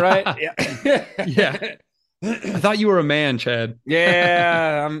 Is that right? Yeah. Yeah. I thought you were a man, Chad.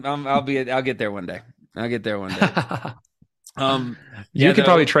 Yeah, I'll get there one day. I'll get there one day. You could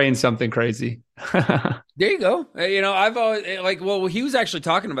probably train something crazy. There you go. I've always he was actually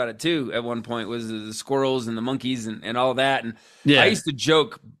talking about it too at one point, was the squirrels and the monkeys and all that. And I used to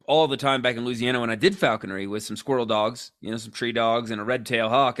joke all the time back in Louisiana when I did falconry with some squirrel dogs, some tree dogs and a red-tailed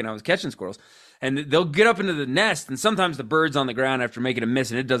hawk, and I was catching squirrels. And they'll get up into the nest, and sometimes the bird's on the ground after making a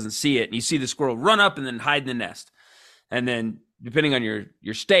miss and it doesn't see it. And you see the squirrel run up and then hide in the nest. And then depending on your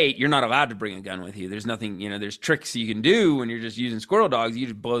state, you're not allowed to bring a gun with you. There's nothing, there's tricks you can do when you're just using squirrel dogs. You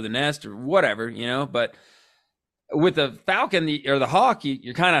just blow the nest or whatever, But with the falcon or the hawk,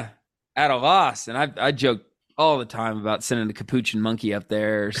 you're kind of at a loss. And I joke all the time about sending a capuchin monkey up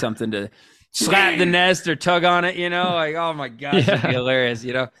there or something to slap the nest or tug on it, like, oh my gosh, that'd be hilarious,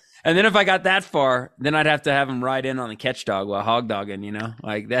 And then if I got that far, then I'd have to have him ride in on the catch dog while hog dogging,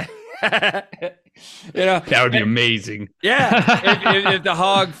 like that. That would be amazing. Yeah, if the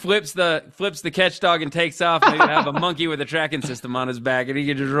hog flips the catch dog and takes off, maybe have a monkey with a tracking system on his back, and he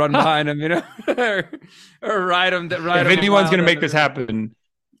can just run behind him, or ride him. If anyone's gonna make this happen,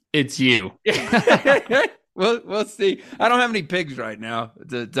 it's you. We'll see. I don't have any pigs right now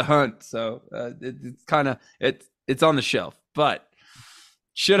to hunt, so it's kind of it's on the shelf, but.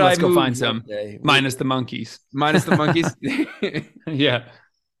 Let's go find some minus the monkeys. Yeah.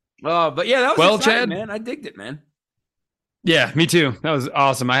 Oh, but yeah, that was exciting, Chad, man. I digged it, man. Yeah, me too. That was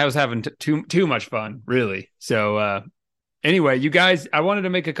awesome. I was having too much fun, really. So anyway, you guys, I wanted to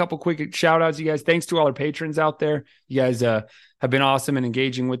make a couple quick shout outs. You guys, thanks to all our patrons out there. You guys have been awesome and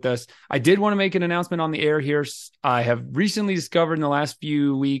engaging with us. I did want to make an announcement on the air here. I have recently discovered in the last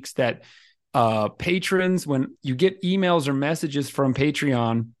few weeks that patrons, when you get emails or messages from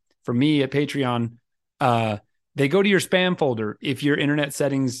Patreon, from me at Patreon, they go to your spam folder if your internet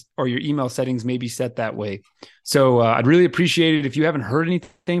settings or your email settings may be set that way. So I'd really appreciate it if you haven't heard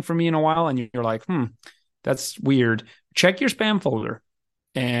anything from me in a while and you're like, that's weird. Check your spam folder.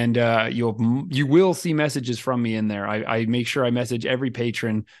 And you will see messages from me in there. I make sure I message every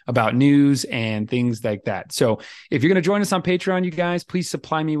patron about news and things like that. So if you're going to join us on Patreon, you guys, please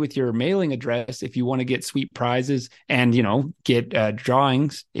supply me with your mailing address if you want to get sweet prizes and, get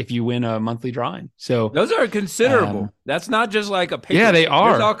drawings if you win a monthly drawing. So those are considerable. That's not just like a Patreon. Yeah, they are.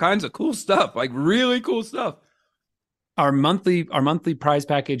 There's all kinds of cool stuff, like really cool stuff. Our monthly prize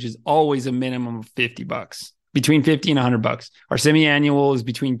package is always a minimum of $50. Between $50 and $100. Our semi-annual is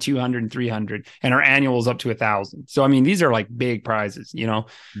between $200 and $300, and our annual is up to $1,000. So, I mean, these are like big prizes,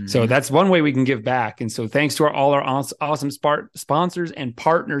 Mm-hmm. So that's one way we can give back. And so thanks to all our awesome sponsors and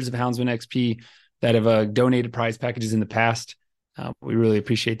partners of Houndsman XP that have donated prize packages in the past. We really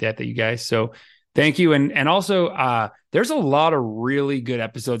appreciate that you guys. So thank you. And also, there's a lot of really good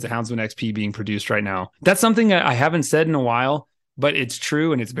episodes of Houndsman XP being produced right now. That's something I haven't said in a while, but it's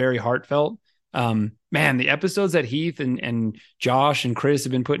true and it's very heartfelt. Man, the episodes that Heath and Josh and Chris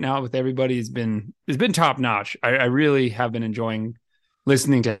have been putting out with everybody has been top notch. I really have been enjoying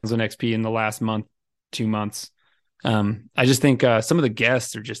listening to Houndsman XP in the last month, 2 months. I just think some of the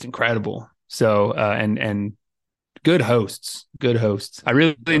guests are just incredible. So and good hosts. I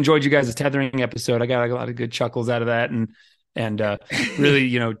really enjoyed you guys' tethering episode. I got a lot of good chuckles out of that, and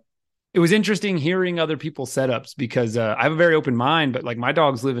really, it was interesting hearing other people's setups because I have a very open mind, but like my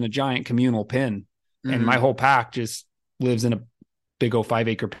dogs live in a giant communal pen, and my whole pack just lives in a big old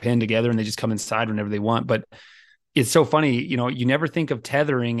 5-acre pen together, and they just come inside whenever they want. But it's so funny, you never think of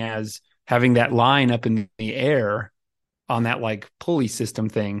tethering as having that line up in the air on that like pulley system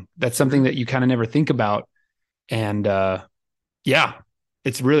thing. That's something that you kind of never think about. And yeah,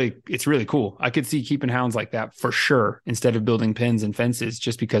 it's really cool. I could see keeping hounds like that for sure, instead of building pens and fences,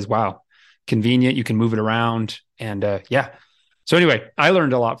 just because, wow, convenient. You can move it around. And yeah. So anyway, I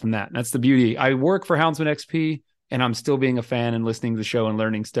learned a lot from that. That's the beauty. I work for Houndsman XP and I'm still being a fan and listening to the show and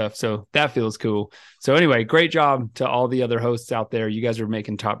learning stuff. So that feels cool. So anyway, great job to all the other hosts out there. You guys are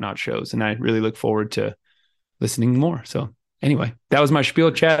making top-notch shows, and I really look forward to listening more. So anyway, that was my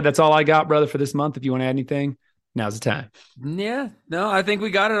spiel, Chad. That's all I got, brother, for this month. If you want to add anything, now's the time. Yeah, no, I think we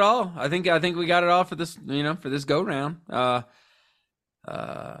got it all. I think we got it all for this, for this go round.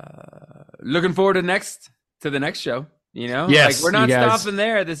 Looking forward to the next show. Yes, like we're not stopping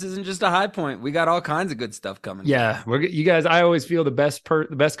there. This isn't just a high point. We got all kinds of good stuff coming. Yeah, you guys. I always feel the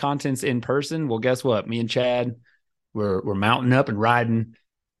best content's in person. Well, guess what? Me and Chad, we're mounting up and riding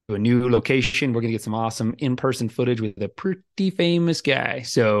to a new location. We're gonna get some awesome in-person footage with a pretty famous guy.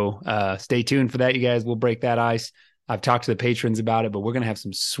 So stay tuned for that, you guys. We'll break that ice. I've talked to the patrons about it, but we're gonna have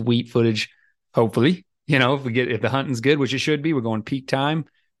some sweet footage. Hopefully, if the hunting's good, which it should be, we're going peak time.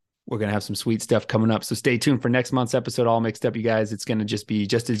 We're going to have some sweet stuff coming up. So stay tuned for next month's episode, All Mixed Up, you guys. It's going to just be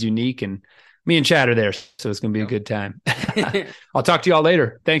just as unique, and me and Chad are there. So it's going to be a good time. I'll talk to you all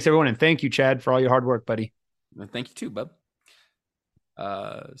later. Thanks, everyone. And thank you, Chad, for all your hard work, buddy. Thank you too, bub.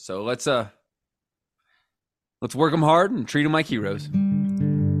 So let's work them hard and treat them like heroes.